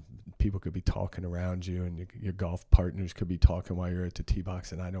loud and people could be talking around you and your golf partners could be talking while you're at the tee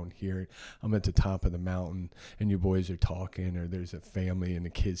box and I don't hear it. I'm at the top of the mountain and your boys are talking, or there's a family and the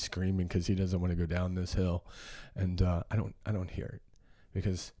kid's screaming because he doesn't want to go down this hill. And I don't hear it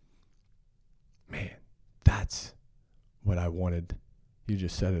because, man, that's what I wanted. You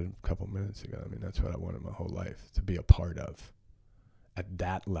just said it a couple minutes ago. I mean, that's what I wanted my whole life, to be a part of at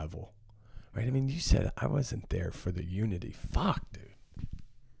that level, right? I mean, you said I wasn't there for the unity. Fuck, dude.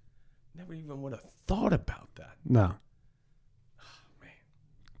 Never even would have thought about that. No. Oh, man.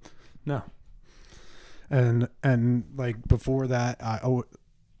 No. And like before that,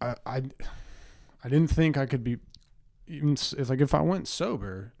 I didn't think I could be, even if I went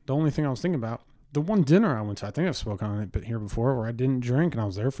sober, the only thing I was thinking about, the one dinner I went to, I think I've spoken on it here before, where I didn't drink and I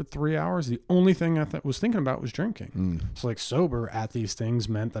was there for 3 hours. The only thing I was thinking about was drinking. So like sober at these things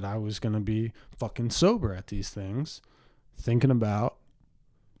meant that I was going to be fucking sober at these things, thinking about,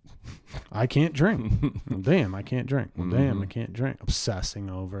 I can't drink. Well, damn, I can't drink. Well, damn, I can't drink. Obsessing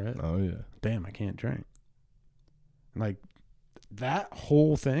over it. Oh, yeah. Damn, I can't drink. Like that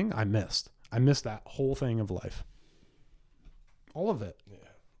whole thing I missed. I missed that whole thing of life. All of it. Yeah.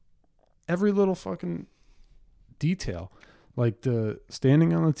 Every little fucking detail, like the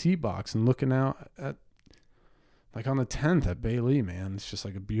standing on the tee box and looking out at, like on the 10th at Bailey, man, it's just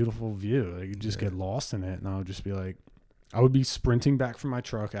like a beautiful view. Like you just get lost in it, and I would just be like, I would be sprinting back from my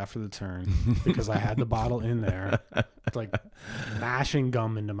truck after the turn because I had the bottle in there, like mashing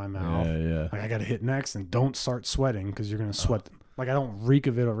gum into my mouth. Yeah. Like I got to hit next, and don't start sweating because you're gonna sweat Like I don't reek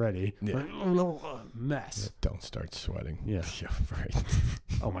of it already. Yeah. Mess. Yeah, don't start sweating. Yeah. Yeah, right.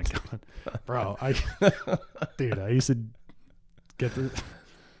 Oh my god, bro! Dude, I used to get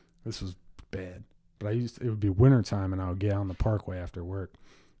this was bad, but it would be wintertime, and I would get on the Parkway after work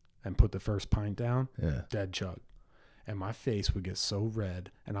and put the first pint down, Yeah. dead chug, and my face would get so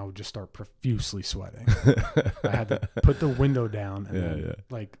red, and I would just start profusely sweating. I had to put the window down, and then,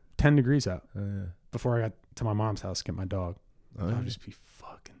 like 10 degrees out before I got to my mom's house to get my dog. I would just be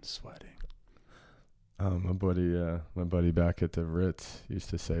fucking sweating. My buddy back at the Ritz used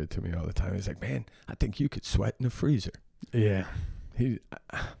to say it to me all the time. He's like, "Man, I think you could sweat in the freezer." Yeah.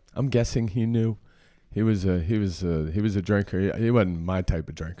 I'm guessing he knew. He was a drinker. He wasn't my type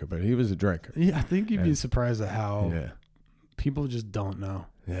of drinker, but he was a drinker. Yeah, I think you'd be surprised at how Yeah. people just don't know.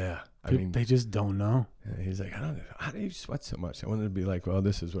 Yeah. I People, mean, they just don't know. he's like, I don't know. How do you sweat so much? I wanted to be like, well,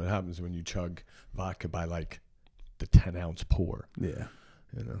 this is what happens when you chug vodka by like the 10-ounce pour. Yeah.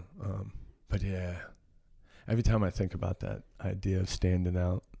 You know. But yeah, every time I think about that idea of standing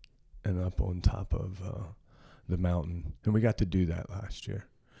out and up on top of the mountain, and we got to do that last year,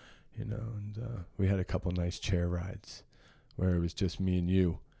 you know, and we had a couple nice chair rides where it was just me and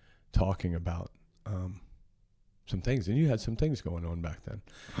you talking about some things, and you had some things going on back then,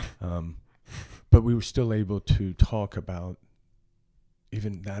 but we were still able to talk about,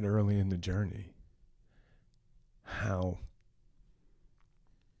 even that early in the journey, how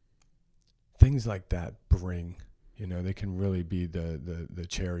things like that bring, you know, they can really be the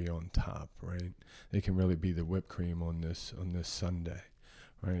cherry on top, right? They can really be the whipped cream on this sundae,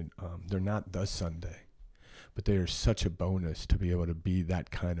 right? They're not the sundae, but they are such a bonus to be able to be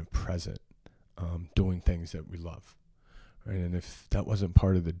that kind of present, doing things that we love, right? And if that wasn't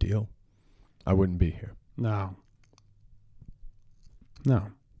part of the deal, I wouldn't be here. No.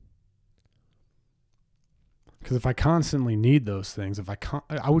 Because if I constantly need those things,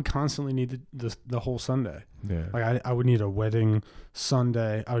 I would constantly need the whole Sunday. Yeah. Like I would need a wedding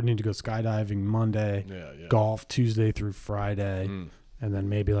Sunday. I would need to go skydiving Monday, golf Tuesday through Friday, and then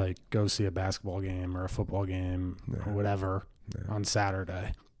maybe like go see a basketball game or a football game or whatever on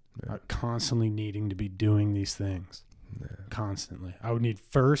Saturday. Yeah. Constantly needing to be doing these things. Yeah. Constantly. I would need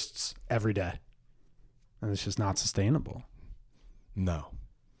firsts every day. And it's just not sustainable. No.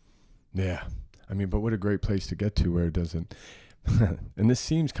 Yeah. I mean, but what a great place to get to where it doesn't, and this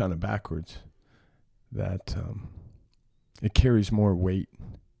seems kind of backwards, that it carries more weight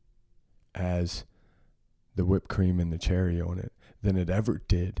as the whipped cream and the cherry on it than it ever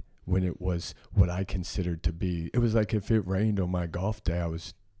did when it was what I considered to be. It was like if it rained on my golf day, I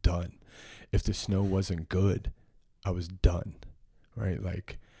was done. If the snow wasn't good, I was done, right?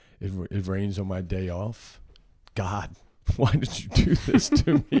 Like it rains on my day off. God, why did you do this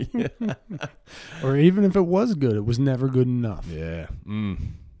to me? Or even if it was good, it was never good enough. Yeah.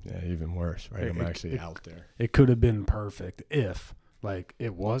 Yeah, even worse, right? I'm actually out there. It could have been perfect if, like,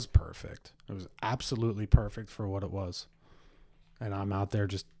 it was perfect. It was absolutely perfect for what it was. And I'm out there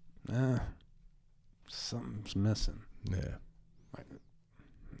just, something's missing. Yeah.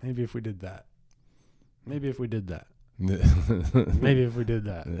 Maybe if we did that. Maybe if we did that.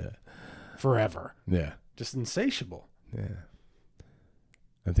 Yeah. Forever. Yeah. Just insatiable. Yeah.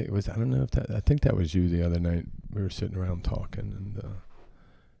 I think it was, I don't know if I think that was you the other night. We were sitting around talking, and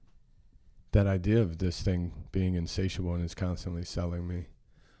that idea of this thing being insatiable and is constantly selling me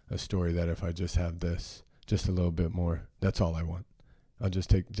a story that if I just have this, just a little bit more, that's all I want. I'll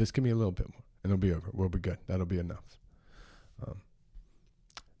just give me a little bit more and it'll be over. We'll be good. That'll be enough.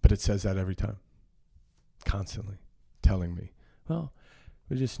 But it says that every time, constantly telling me, well,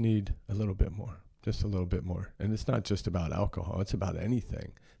 we just need a little bit more. Just a little bit more. And it's not just about alcohol. It's about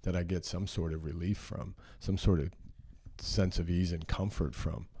anything that I get some sort of relief from, some sort of sense of ease and comfort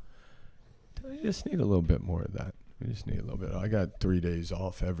from. I just need a little bit more of that. I just need a little bit. I got 3 days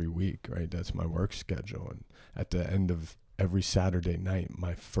off every week, right? That's my work schedule. And at the end of every Saturday night,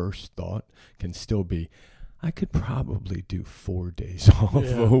 my first thought can still be, I could probably do 4 days off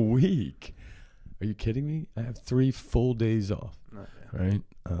a week. Are you kidding me? I have 3 full days off, right?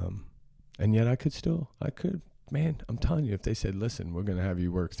 And yet man, I'm telling you, if they said, listen, we're going to have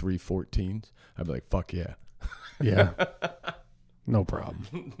you work 3 14s, I'd be like, fuck yeah. Yeah. No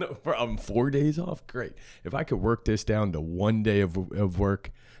problem. No problem. 4 days off? Great. If I could work this down to 1 day of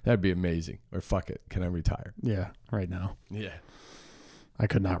work, that'd be amazing. Or fuck it. Can I retire? Yeah, right now. Yeah. I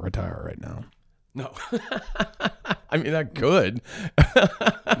could not retire right now. No. I mean, I could. Oh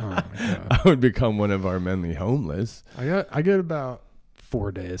my God. I would become one of our mainly homeless. I get about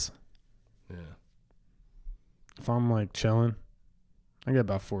 4 days. Yeah. If I'm like chilling, I get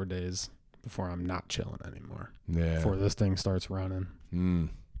about 4 days before I'm not chilling anymore. Yeah. Before this thing starts running. Mm.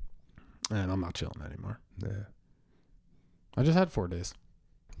 And I'm not chilling anymore. Yeah. I just had 4 days.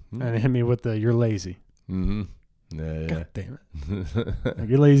 Mm. And it hit me with the, you're lazy. Mm-hmm. Yeah, God damn it. Like,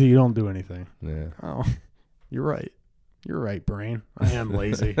 you're lazy, you don't do anything. yeah. Oh, you're right. You're right, brain. I am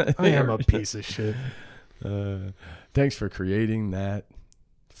lazy. I am a piece of shit. Thanks for creating that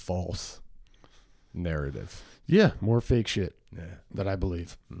false narrative. Yeah, more fake shit Yeah. that I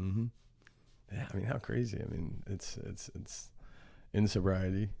believe. Mm-hmm. Yeah, I mean, how crazy. I mean, it's in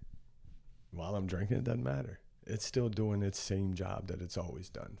sobriety. While I'm drinking, it doesn't matter. It's still doing its same job that it's always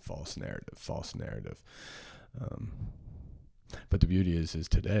done. False narrative. But the beauty is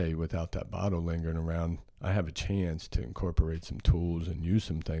today, without that bottle lingering around, I have a chance to incorporate some tools and use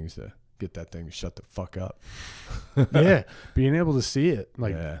some things to get that thing to shut the fuck up. Yeah, being able to see it,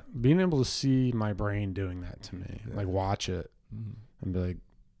 like Yeah. being able to see my brain doing that to me, Yeah. like watch it Mhm. and be like,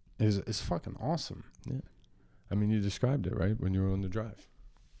 is fucking awesome. I mean, you described it, right? When you were on the drive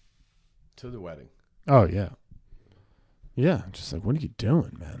to the wedding. Oh yeah, yeah. Just like, what are you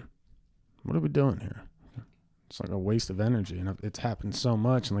doing, man? What are we doing here? It's like a waste of energy, and it's happened so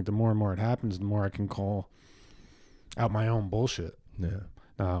much. And like the more and more it happens, the more I can call out my own bullshit. Yeah.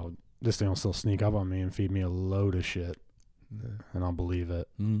 Now this thing will still sneak up on me and feed me a load of shit, Yeah. and I'll believe it.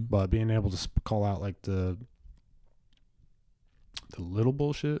 Mm-hmm. But being able to call out like the little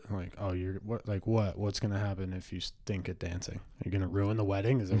bullshit, like, oh, what's gonna happen if you stink at dancing? You're gonna ruin the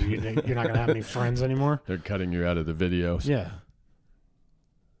wedding? Is that you're not gonna have any friends anymore? They're cutting you out of the videos. Yeah.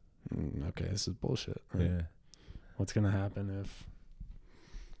 Okay, this is bullshit. Right? Yeah. What's gonna happen if,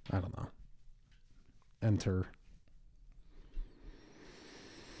 I don't know, enter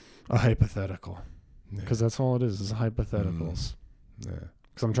a hypothetical? Because that's all it is hypotheticals. Yeah.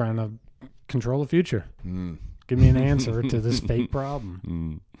 Because I'm trying to control the future. Mm. Give me an answer to this fake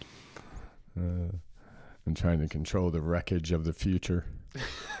problem. I'm trying to control the wreckage of the future.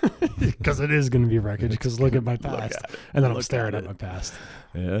 Because it is going to be wreckage. Because look at my past. And then I'm Look staring at at my past.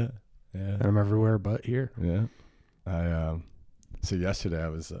 Yeah. Yeah. And I'm everywhere but here. Yeah. So yesterday I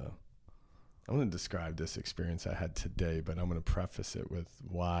was, I'm going to describe this experience I had today, but I'm going to preface it with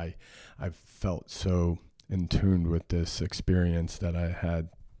why I felt so in tune with this experience that I had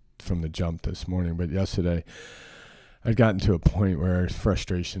from the jump this morning. But yesterday I'd gotten to a point where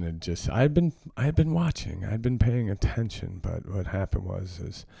frustration had just, I had been watching, I'd been paying attention, but what happened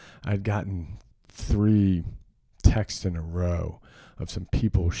was I'd gotten 3 texts in a row of some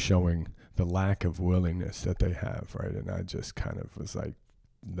people showing the lack of willingness that they have, right? And I just kind of was like,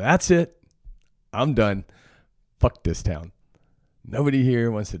 that's it. I'm done. Fuck this town. Nobody here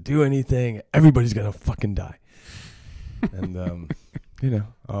wants to do anything. Everybody's going to fucking die. And,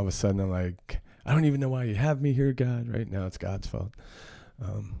 all of a sudden I'm like, I don't even know why you have me here, God. Right now it's God's fault.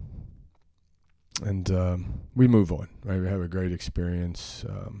 We move on, right? We have a great experience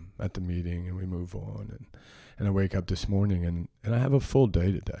at the meeting, and we move on. And I wake up this morning, and I have a full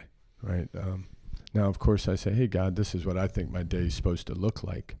day today, right? Now, of course, I say, hey, God, this is what I think my day is supposed to look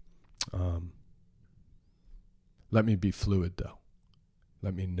like. Let me be fluid, though.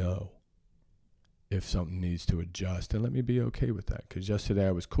 Let me know if something needs to adjust, and let me be okay with that. Because yesterday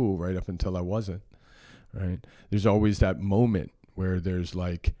I was cool right up until I wasn't, right? There's always that moment where there's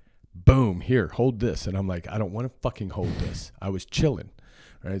like, boom, here, hold this. And I'm like, I don't want to fucking hold this. I was chilling,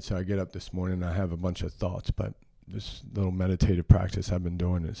 right? So I get up this morning and I have a bunch of thoughts, but this little meditative practice I've been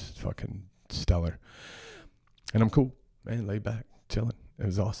doing is fucking stellar. And I'm cool, man, laid back, chilling. It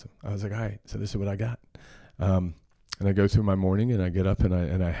was awesome. I was like, all right, so this is what I got. And I go through my morning, and I get up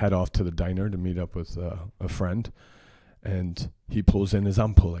and I head off to the diner to meet up with a friend. And he pulls in as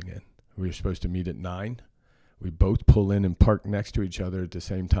I'm pulling in. We were supposed to meet at 9. We both pull in and park next to each other at the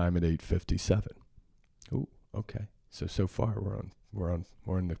same time at 8:57. Ooh, okay. So far we're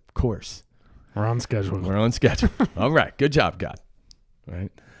on the course. We're on schedule. We're on schedule. All right. Good job, God.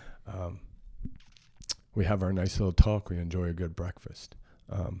 Right. We have our nice little talk. We enjoy a good breakfast.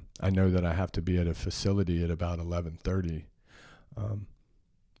 I know that I have to be at a facility at about 11:30.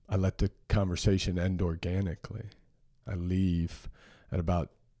 I let the conversation end organically. I leave at about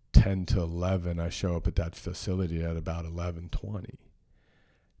 10 to 11. I show up at that facility at about 11:20.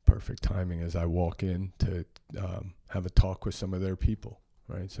 Perfect timing as I walk in to have a talk with some of their people,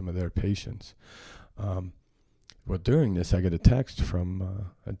 right? Some of their patients. Well, during this, I get a text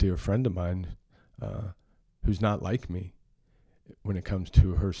from a dear friend of mine who's not like me when it comes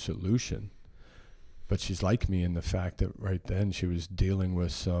to her solution, but she's like me in the fact that right then she was dealing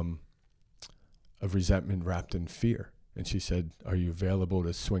with some of resentment wrapped in fear. And she said, are you available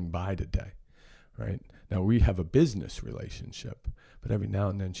to swing by today? right? Now we have a business relationship, but every now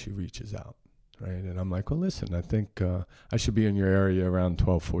and then she reaches out, right? And I'm like, well, listen, I think I should be in your area around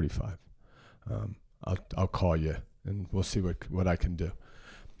 12:45. I'll call you and we'll see what I can do.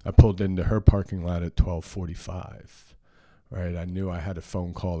 I pulled into her parking lot at 12:45. Right, I knew I had a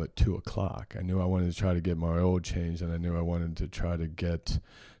phone call at 2:00. I knew I wanted to try to get my oil changed, and I knew I wanted to try to get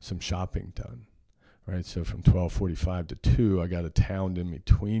some shopping done. Right, so from 12:45 to 2, I got a town in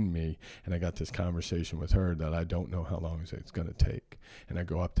between me, and I got this conversation with her that I don't know how long it's going to take. And I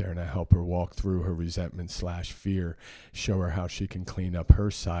go up there and I help her walk through her resentment / fear, show her how she can clean up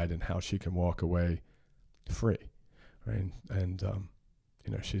her side and how she can walk away free. Right, and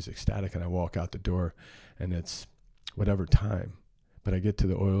she's ecstatic, and I walk out the door, and it's whatever time, but I get to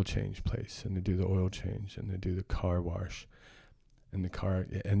the oil change place, and they do the oil change, and they do the car wash, and the car,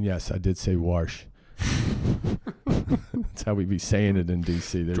 and yes, I did say wash. That's how we be saying it in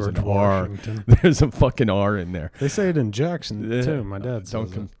DC. There's George an Washington. R. There's a fucking R in there. They say it in Jackson too. My dad says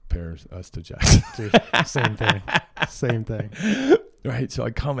don't compare us to Jackson. Dude, same thing. Same thing. Right, so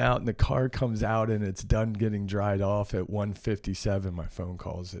I come out, and the car comes out, and it's done getting dried off at 1:57. My phone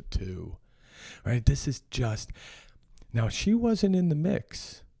calls at 2. Right, this is just. Now, she wasn't in the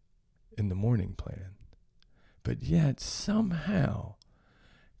mix in the morning plan, but yet somehow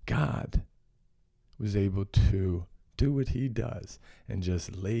God was able to do what he does and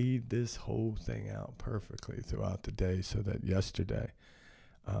just laid this whole thing out perfectly throughout the day, so that yesterday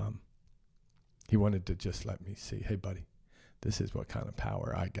he wanted to just let me see, hey, buddy, this is what kind of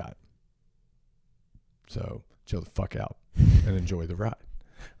power I got. So chill the fuck out and enjoy the ride,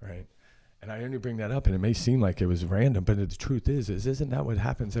 right? And I only bring that up, and it may seem like it was random, but the truth is isn't that what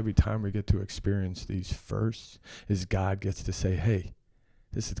happens every time we get to experience these firsts? Is God gets to say, hey,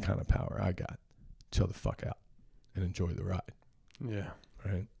 this is the kind of power I got. Chill the fuck out and enjoy the ride. Yeah.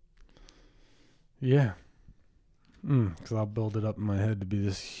 Right? Yeah. Because I'll build it up in my head to be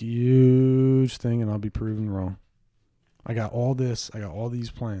this huge thing, and I'll be proven wrong. I got all this. I got all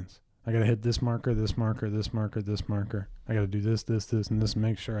these plans. I got to hit this marker, this marker, this marker, this marker. I got to do this, this, this, and this.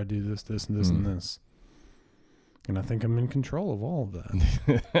 Make sure I do this, this, and this, and this. And I think I'm in control of all of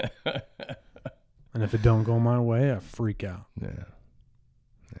that. And if it don't go my way, I freak out. Yeah.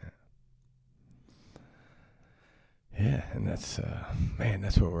 Yeah, and that's,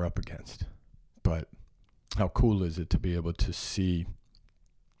 that's what we're up against. But how cool is it to be able to see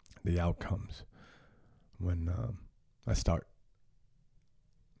the outcomes when I start?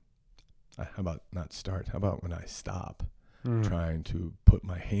 How about not start? How about when I stop trying to put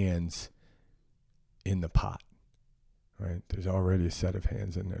my hands in the pot, right? There's already a set of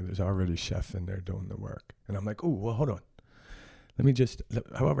hands in there. There's already a chef in there doing the work. And I'm like, oh, well, hold on.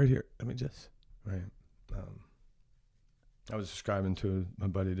 How about right here? Right? I was describing to my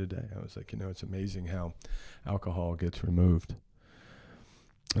buddy today. I was like, it's amazing how alcohol gets removed.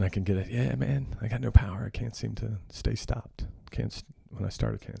 And I can get it. Yeah, man, I got no power. I can't seem to stay stopped. When I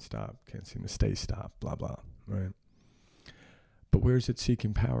start, I can't stop. Can't seem to stay stopped, blah, blah, right? But where's it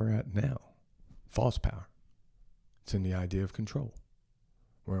seeking power at now? False power. It's in the idea of control.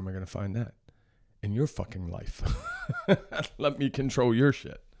 Where am I going to find that? In your fucking life. Let me control your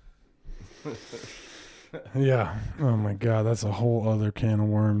shit. Yeah. Oh, my God. That's a whole other can of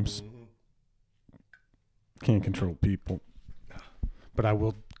worms. Can't control people. But I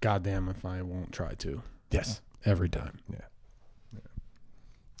will, goddamn if I won't try to. Yes. Every time. Yeah.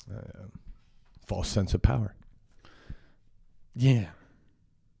 False sense of power. Yeah.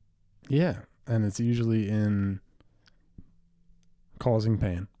 Yeah. And it's usually in causing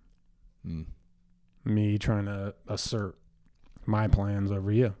pain. Me trying to assert my plans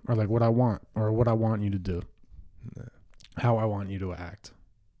over you, or like what I want, or what I want you to do, how I want you to act.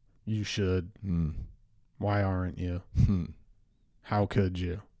 You should. Why aren't you? How could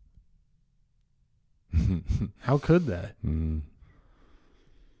you? How could that?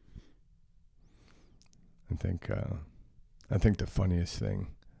 I think the funniest thing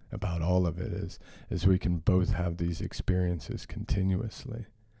about all of it is we can both have these experiences continuously,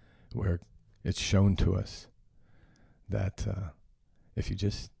 where it's shown to us that if you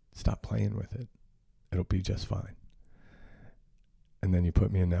just stop playing with it, it'll be just fine. And then you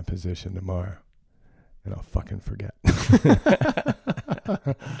put me in that position tomorrow, and I'll fucking forget.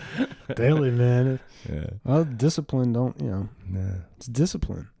 Daily, man. Yeah. Well, discipline don't, Nah. it's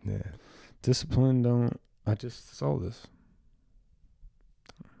discipline. Yeah. Discipline don't, I just saw this.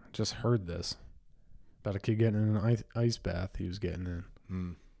 I just heard this about a kid getting in an ice bath he was getting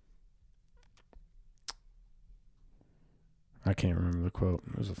in. I can't remember the quote.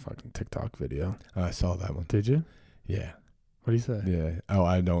 It was a fucking TikTok video. I saw that one. Did you? Yeah. What do you say? Yeah. Oh,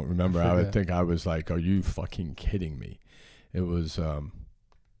 I don't remember. I would forget. think I was like, "Are you fucking kidding me?" It was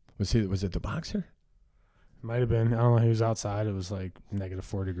was it the boxer? Might have been. I don't know. He was outside. It was like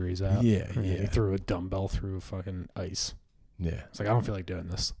 -4 degrees out. Yeah, And yeah. He threw a dumbbell through fucking ice. Yeah. It's like, I don't feel like doing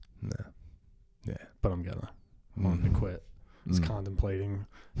this, No. but I'm gonna. I wanted to quit. I was contemplating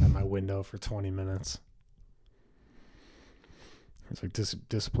at my window for 20 minutes. It's like,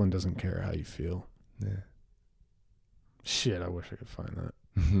 discipline doesn't care how you feel. Yeah. Shit, I wish I could find that.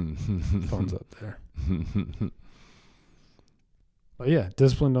 Phone's up there. But yeah,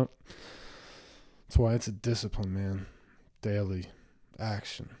 discipline don't. That's why it's a discipline, man. Daily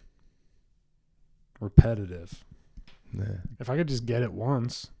action. Repetitive. Yeah. If I could just get it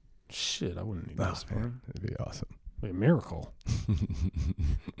once, shit, I wouldn't need Oh, discipline. man, it'd be awesome. It'd be a miracle.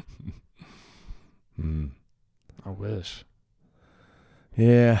 Mm. I wish.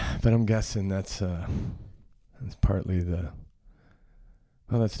 Yeah, but I'm guessing that's partly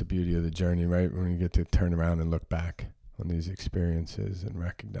that's the beauty of the journey, right? When you get to turn around and look back on these experiences and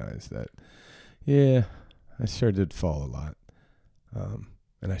recognize that, yeah, I sure did fall a lot.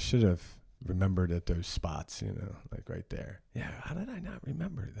 And I should have remembered at those spots, like right there. Yeah, how did I not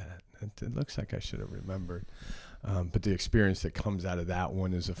remember that? It looks like I should have remembered. But the experience that comes out of that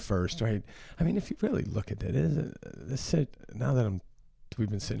one is a first, right? I mean, if you really look at it, now that we've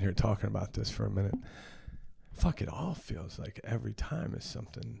been sitting here talking about this for a minute, fuck, it all feels like every time is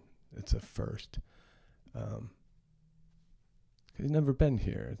something, it's a first. He's never been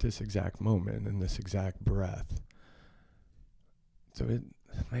here at this exact moment in this exact breath. So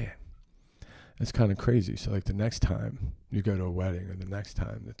it's kind of crazy. So like the next time you go to a wedding, or the next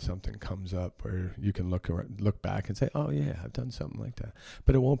time that something comes up where you can look back and say, oh yeah, I've done something like that,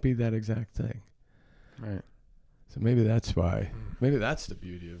 but it won't be that exact thing. Right. So maybe that's the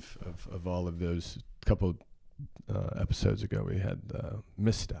beauty of all of those couple episodes ago we had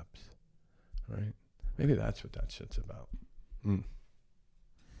missteps, right? Maybe that's what that shit's about. Mm.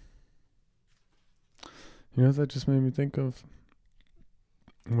 You know what that just made me think of?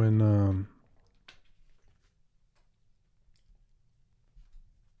 When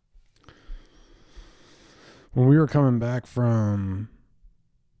we were coming back from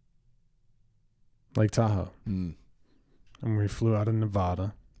Lake Tahoe, and we flew out of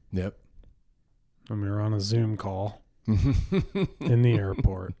Nevada. Yep. And we were on a Zoom call in the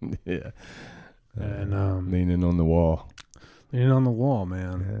airport. Yeah. And leaning on the wall. Leaning on the wall,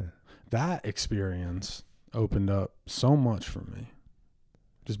 man. Yeah. That experience opened up so much for me.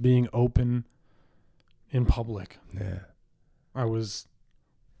 Just being open in public. Yeah. I was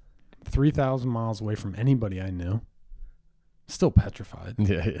 3,000 miles away from anybody I knew. Still petrified.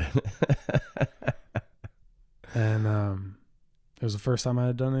 Yeah. And it was the first time I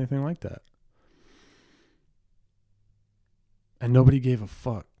had done anything like that. And nobody gave a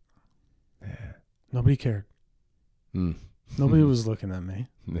fuck. Yeah. Nobody cared. Nobody was looking at me.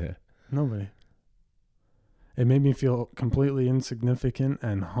 Yeah. Nobody. It made me feel completely insignificant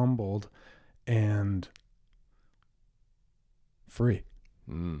and humbled and free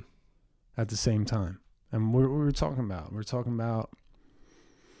at the same time. And what we were talking about?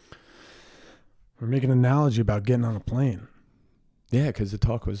 We're making an analogy about getting on a plane. Yeah, because the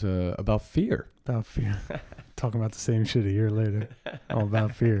talk was about fear. About fear. Talking about the same shit a year later. All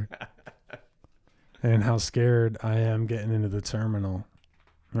about fear. And how scared I am getting into the terminal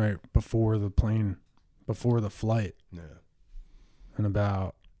right before the flight. Yeah. And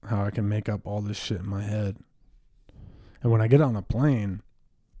about how I can make up all this shit in my head. And when I get on a plane,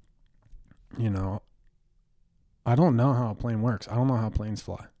 I don't know how a plane works. I don't know how planes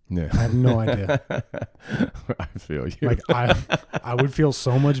fly. Yeah. I have no idea. I feel you. Like I would feel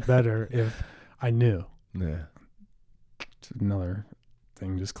so much better if I knew. Yeah. Another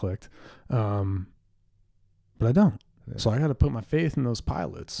thing just clicked. But I don't. Yeah. So I got to put my faith in those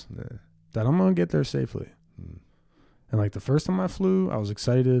pilots Yeah. that I'm going to get there safely. And like the first time I flew, I was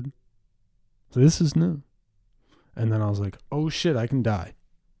excited. So this is new. And then I was like, oh shit, I can die.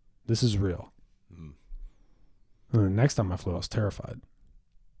 This is real. And then the next time I flew, I was terrified.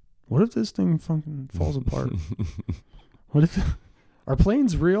 What if this thing fucking falls apart? What if are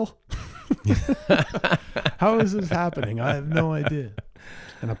planes real? How is this happening? I have no idea.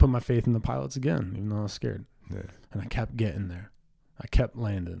 And I put my faith in the pilots again, even though I was scared. Yeah. And I kept getting there. I kept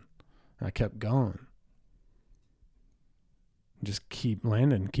landing. And I kept going. Just keep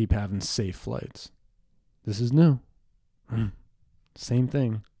landing, keep having safe flights. This is new. Same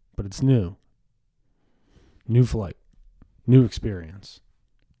thing, but it's new. New flight. New experience.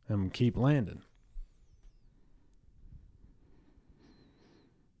 And keep landing.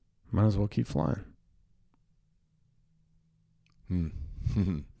 Might as well keep flying.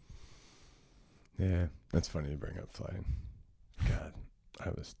 Yeah, that's funny you bring up flying. God,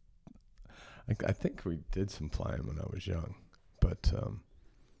 I think we did some flying when I was young, but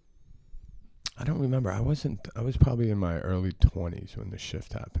I don't remember. I was probably in my early 20s when the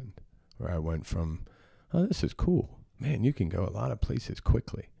shift happened, where I went from, oh, this is cool. Man, you can go a lot of places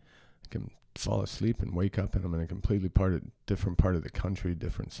quickly. I can fall asleep and wake up and I'm in a completely different part of the country,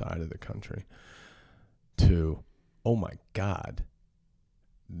 different side of the country, to, oh my God,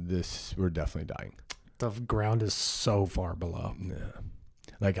 we're definitely dying. The ground is so far below. Yeah.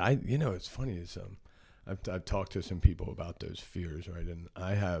 Like it's funny is I've talked to some people about those fears, right? And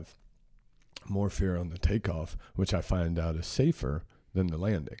I have more fear on the takeoff, which I find out is safer than the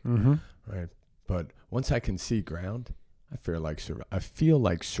landing, right? But once I can see ground, I feel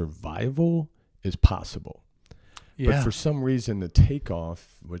like survival is possible. Yeah. But for some reason, the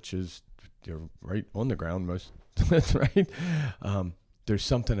takeoff, which is you're right on the ground most, that's right. There's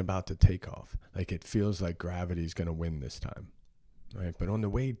something about the takeoff, like it feels like gravity is going to win this time. Right. But on the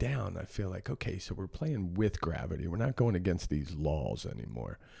way down, I feel like, okay, so we're playing with gravity. We're not going against these laws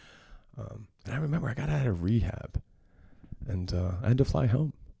anymore. And I remember I got out of rehab and I had to fly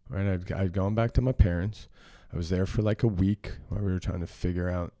home. Right. I'd gone back to my parents. I was there for like a week while we were trying to figure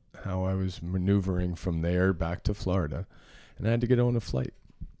out how I was maneuvering from there back to Florida. And I had to get on a flight.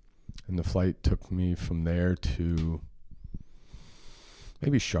 And the flight took me from there to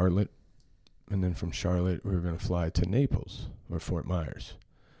maybe Charlotte. And then from Charlotte, we were going to fly to Naples or Fort Myers.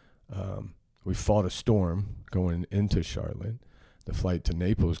 We fought a storm going into Charlotte. The flight to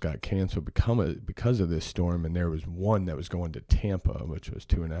Naples got canceled because of this storm, and there was one that was going to Tampa, which was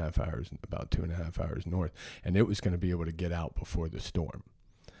about 2.5 hours north, and it was going to be able to get out before the storm.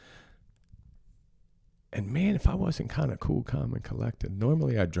 And man, if I wasn't kind of cool, calm, and collected,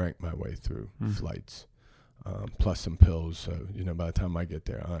 normally I drank my way through flights. Plus some pills, so by the time I get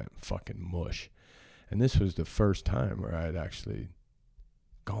there, I am fucking mush. And this was the first time where I had actually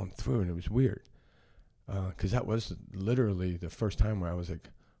gone through, and it was weird, because that was literally the first time where I was like,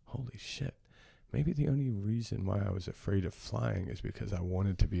 "Holy shit!" Maybe the only reason why I was afraid of flying is because I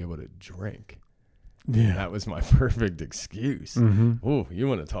wanted to be able to drink. Yeah, and that was my perfect excuse. Oh, you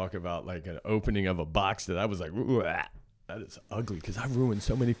want to talk about like an opening of a box that I was like, ooh, that is ugly, because I ruined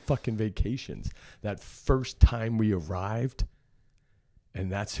so many fucking vacations. That first time we arrived,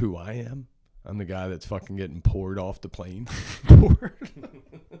 and that's who I am. I'm the guy that's fucking getting poured off the plane.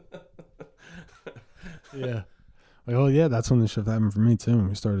 Yeah. Well, yeah, that's when the shift happened for me, too, when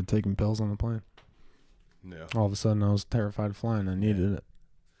we started taking pills on the plane. Yeah. All of a sudden, I was terrified of flying. I needed it.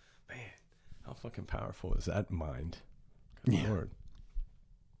 Man, how fucking powerful is that mind? Good Lord.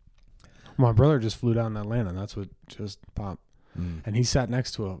 My brother just flew down to Atlanta, and that's what just popped. And he sat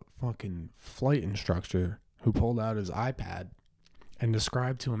next to a fucking flight instructor who pulled out his iPad and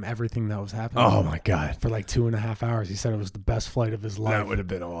described to him everything that was happening. Oh, my God. For like 2.5 hours. He said it was the best flight of his life. That would have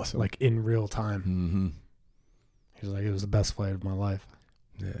been awesome. Like in real time. He was like, it was the best flight of my life.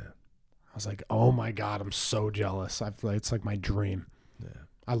 Yeah. I was like, oh my God, I'm so jealous. It's like my dream. Yeah.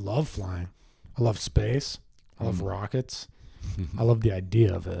 I love flying. I love space. I love rockets. I love the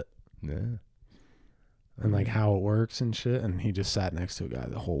idea of it. Yeah. And like how it works and shit. And he just sat next to a guy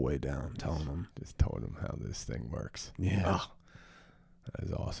the whole way down, telling him. Just told him how this thing works. Yeah. Oh, that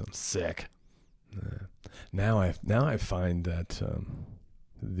is awesome. Sick. Yeah. Now I find that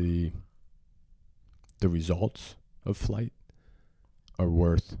the results of flight are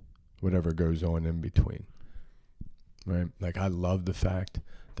worth whatever goes on in between. Right? Like I love the fact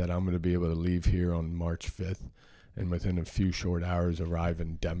that I'm going to be able to leave here on March 5th and within a few short hours arrive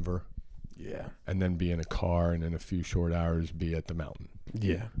in Denver. Yeah. And then be in a car and in a few short hours be at the mountain.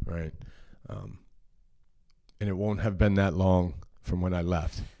 Yeah. Right? And it won't have been that long from when I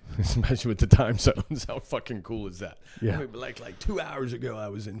left, especially with the time zones. How fucking cool is that? Yeah. I mean, like 2 hours ago, I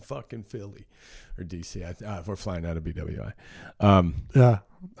was in fucking Philly or DC. We're flying out of BWI. Yeah.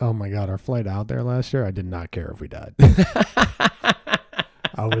 Oh my God. Our flight out there last year, I did not care if we died.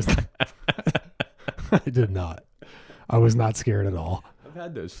 I did not. I was not scared at all. I've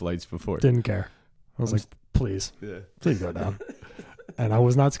had those flights before. Didn't care. I was like, please go down. And I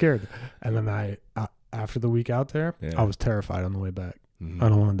was not scared. And then after the week out there, I was terrified on the way back. I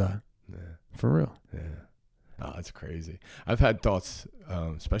don't want to die. Yeah. For real. Yeah. Oh, that's crazy. I've had thoughts,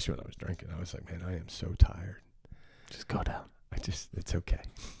 especially when I was drinking. I was like, man, I am so tired. Just go down. It's okay.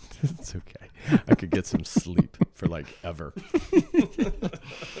 It's okay. I could get some sleep for like ever.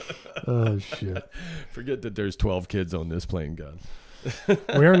 Oh, shit. Forget that there's 12 kids on this plane, gun.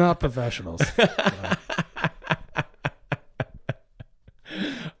 We're not professionals.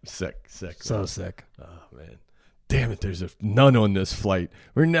 Sick. So sick. Oh, man. damn it, there's none on this flight.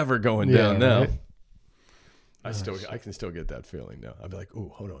 We're never going down now. Right? I can still get that feeling now. I'd be like, ooh,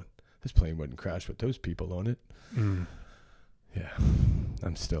 hold on. This plane wouldn't crash with those people on it. Mm. Yeah.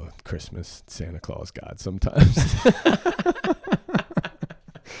 I'm still a Christmas Santa Claus God sometimes.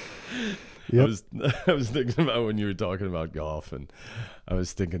 Yep. I was thinking about when you were talking about golf, and I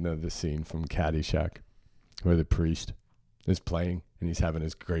was thinking of the scene from Caddyshack where the priest is playing and he's having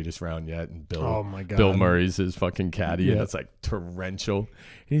his greatest round yet, and Oh my God. Bill Murray's his fucking caddy, and Yeah. it's like torrential. And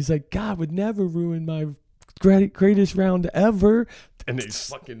he's like, God would never ruin my greatest round ever. And he's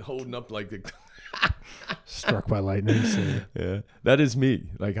fucking holding up like the Struck by lightning. So. yeah, that is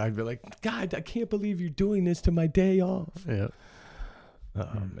me. Like I'd be like, God, I can't believe you're doing this to my day off. Yeah.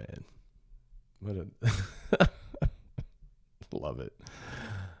 Oh man, what a love it.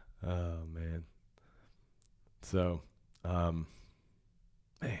 Oh man. So, man,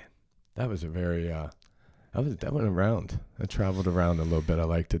 that was a very that went around. I traveled around a little bit. I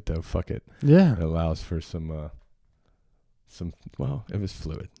liked it though. Fuck it. Yeah. It allows for some. Well, it was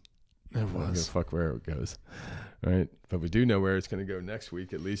fluid. It I don't give a was. fuck where it goes, right? But we do know where it's going to go next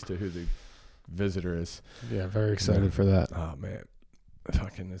week, at least to who the visitor is. Yeah. Very excited for that. Oh man,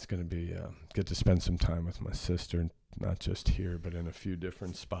 fucking, it's going to be get to spend some time with my sister, not just here, but in a few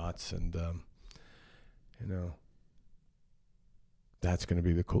different spots, and you know, that's going to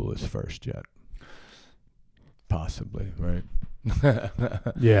be the coolest first yet, possibly, right?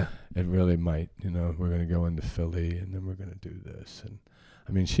 Yeah. It really might. You know, we're going to go into Philly, and then we're going to do this, and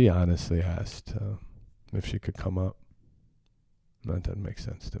I mean, she honestly asked if she could come up. That doesn't make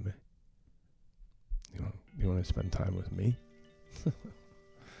sense to me. You want to spend time with me?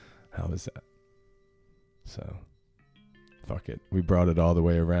 How is that? So, fuck it. We brought it all the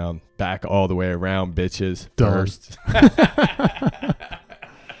way around. Back all the way around, bitches. Done. First.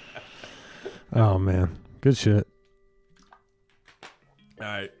 Oh man. Good shit. All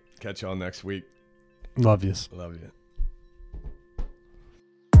right. Catch y'all next week. Love yous. Love you.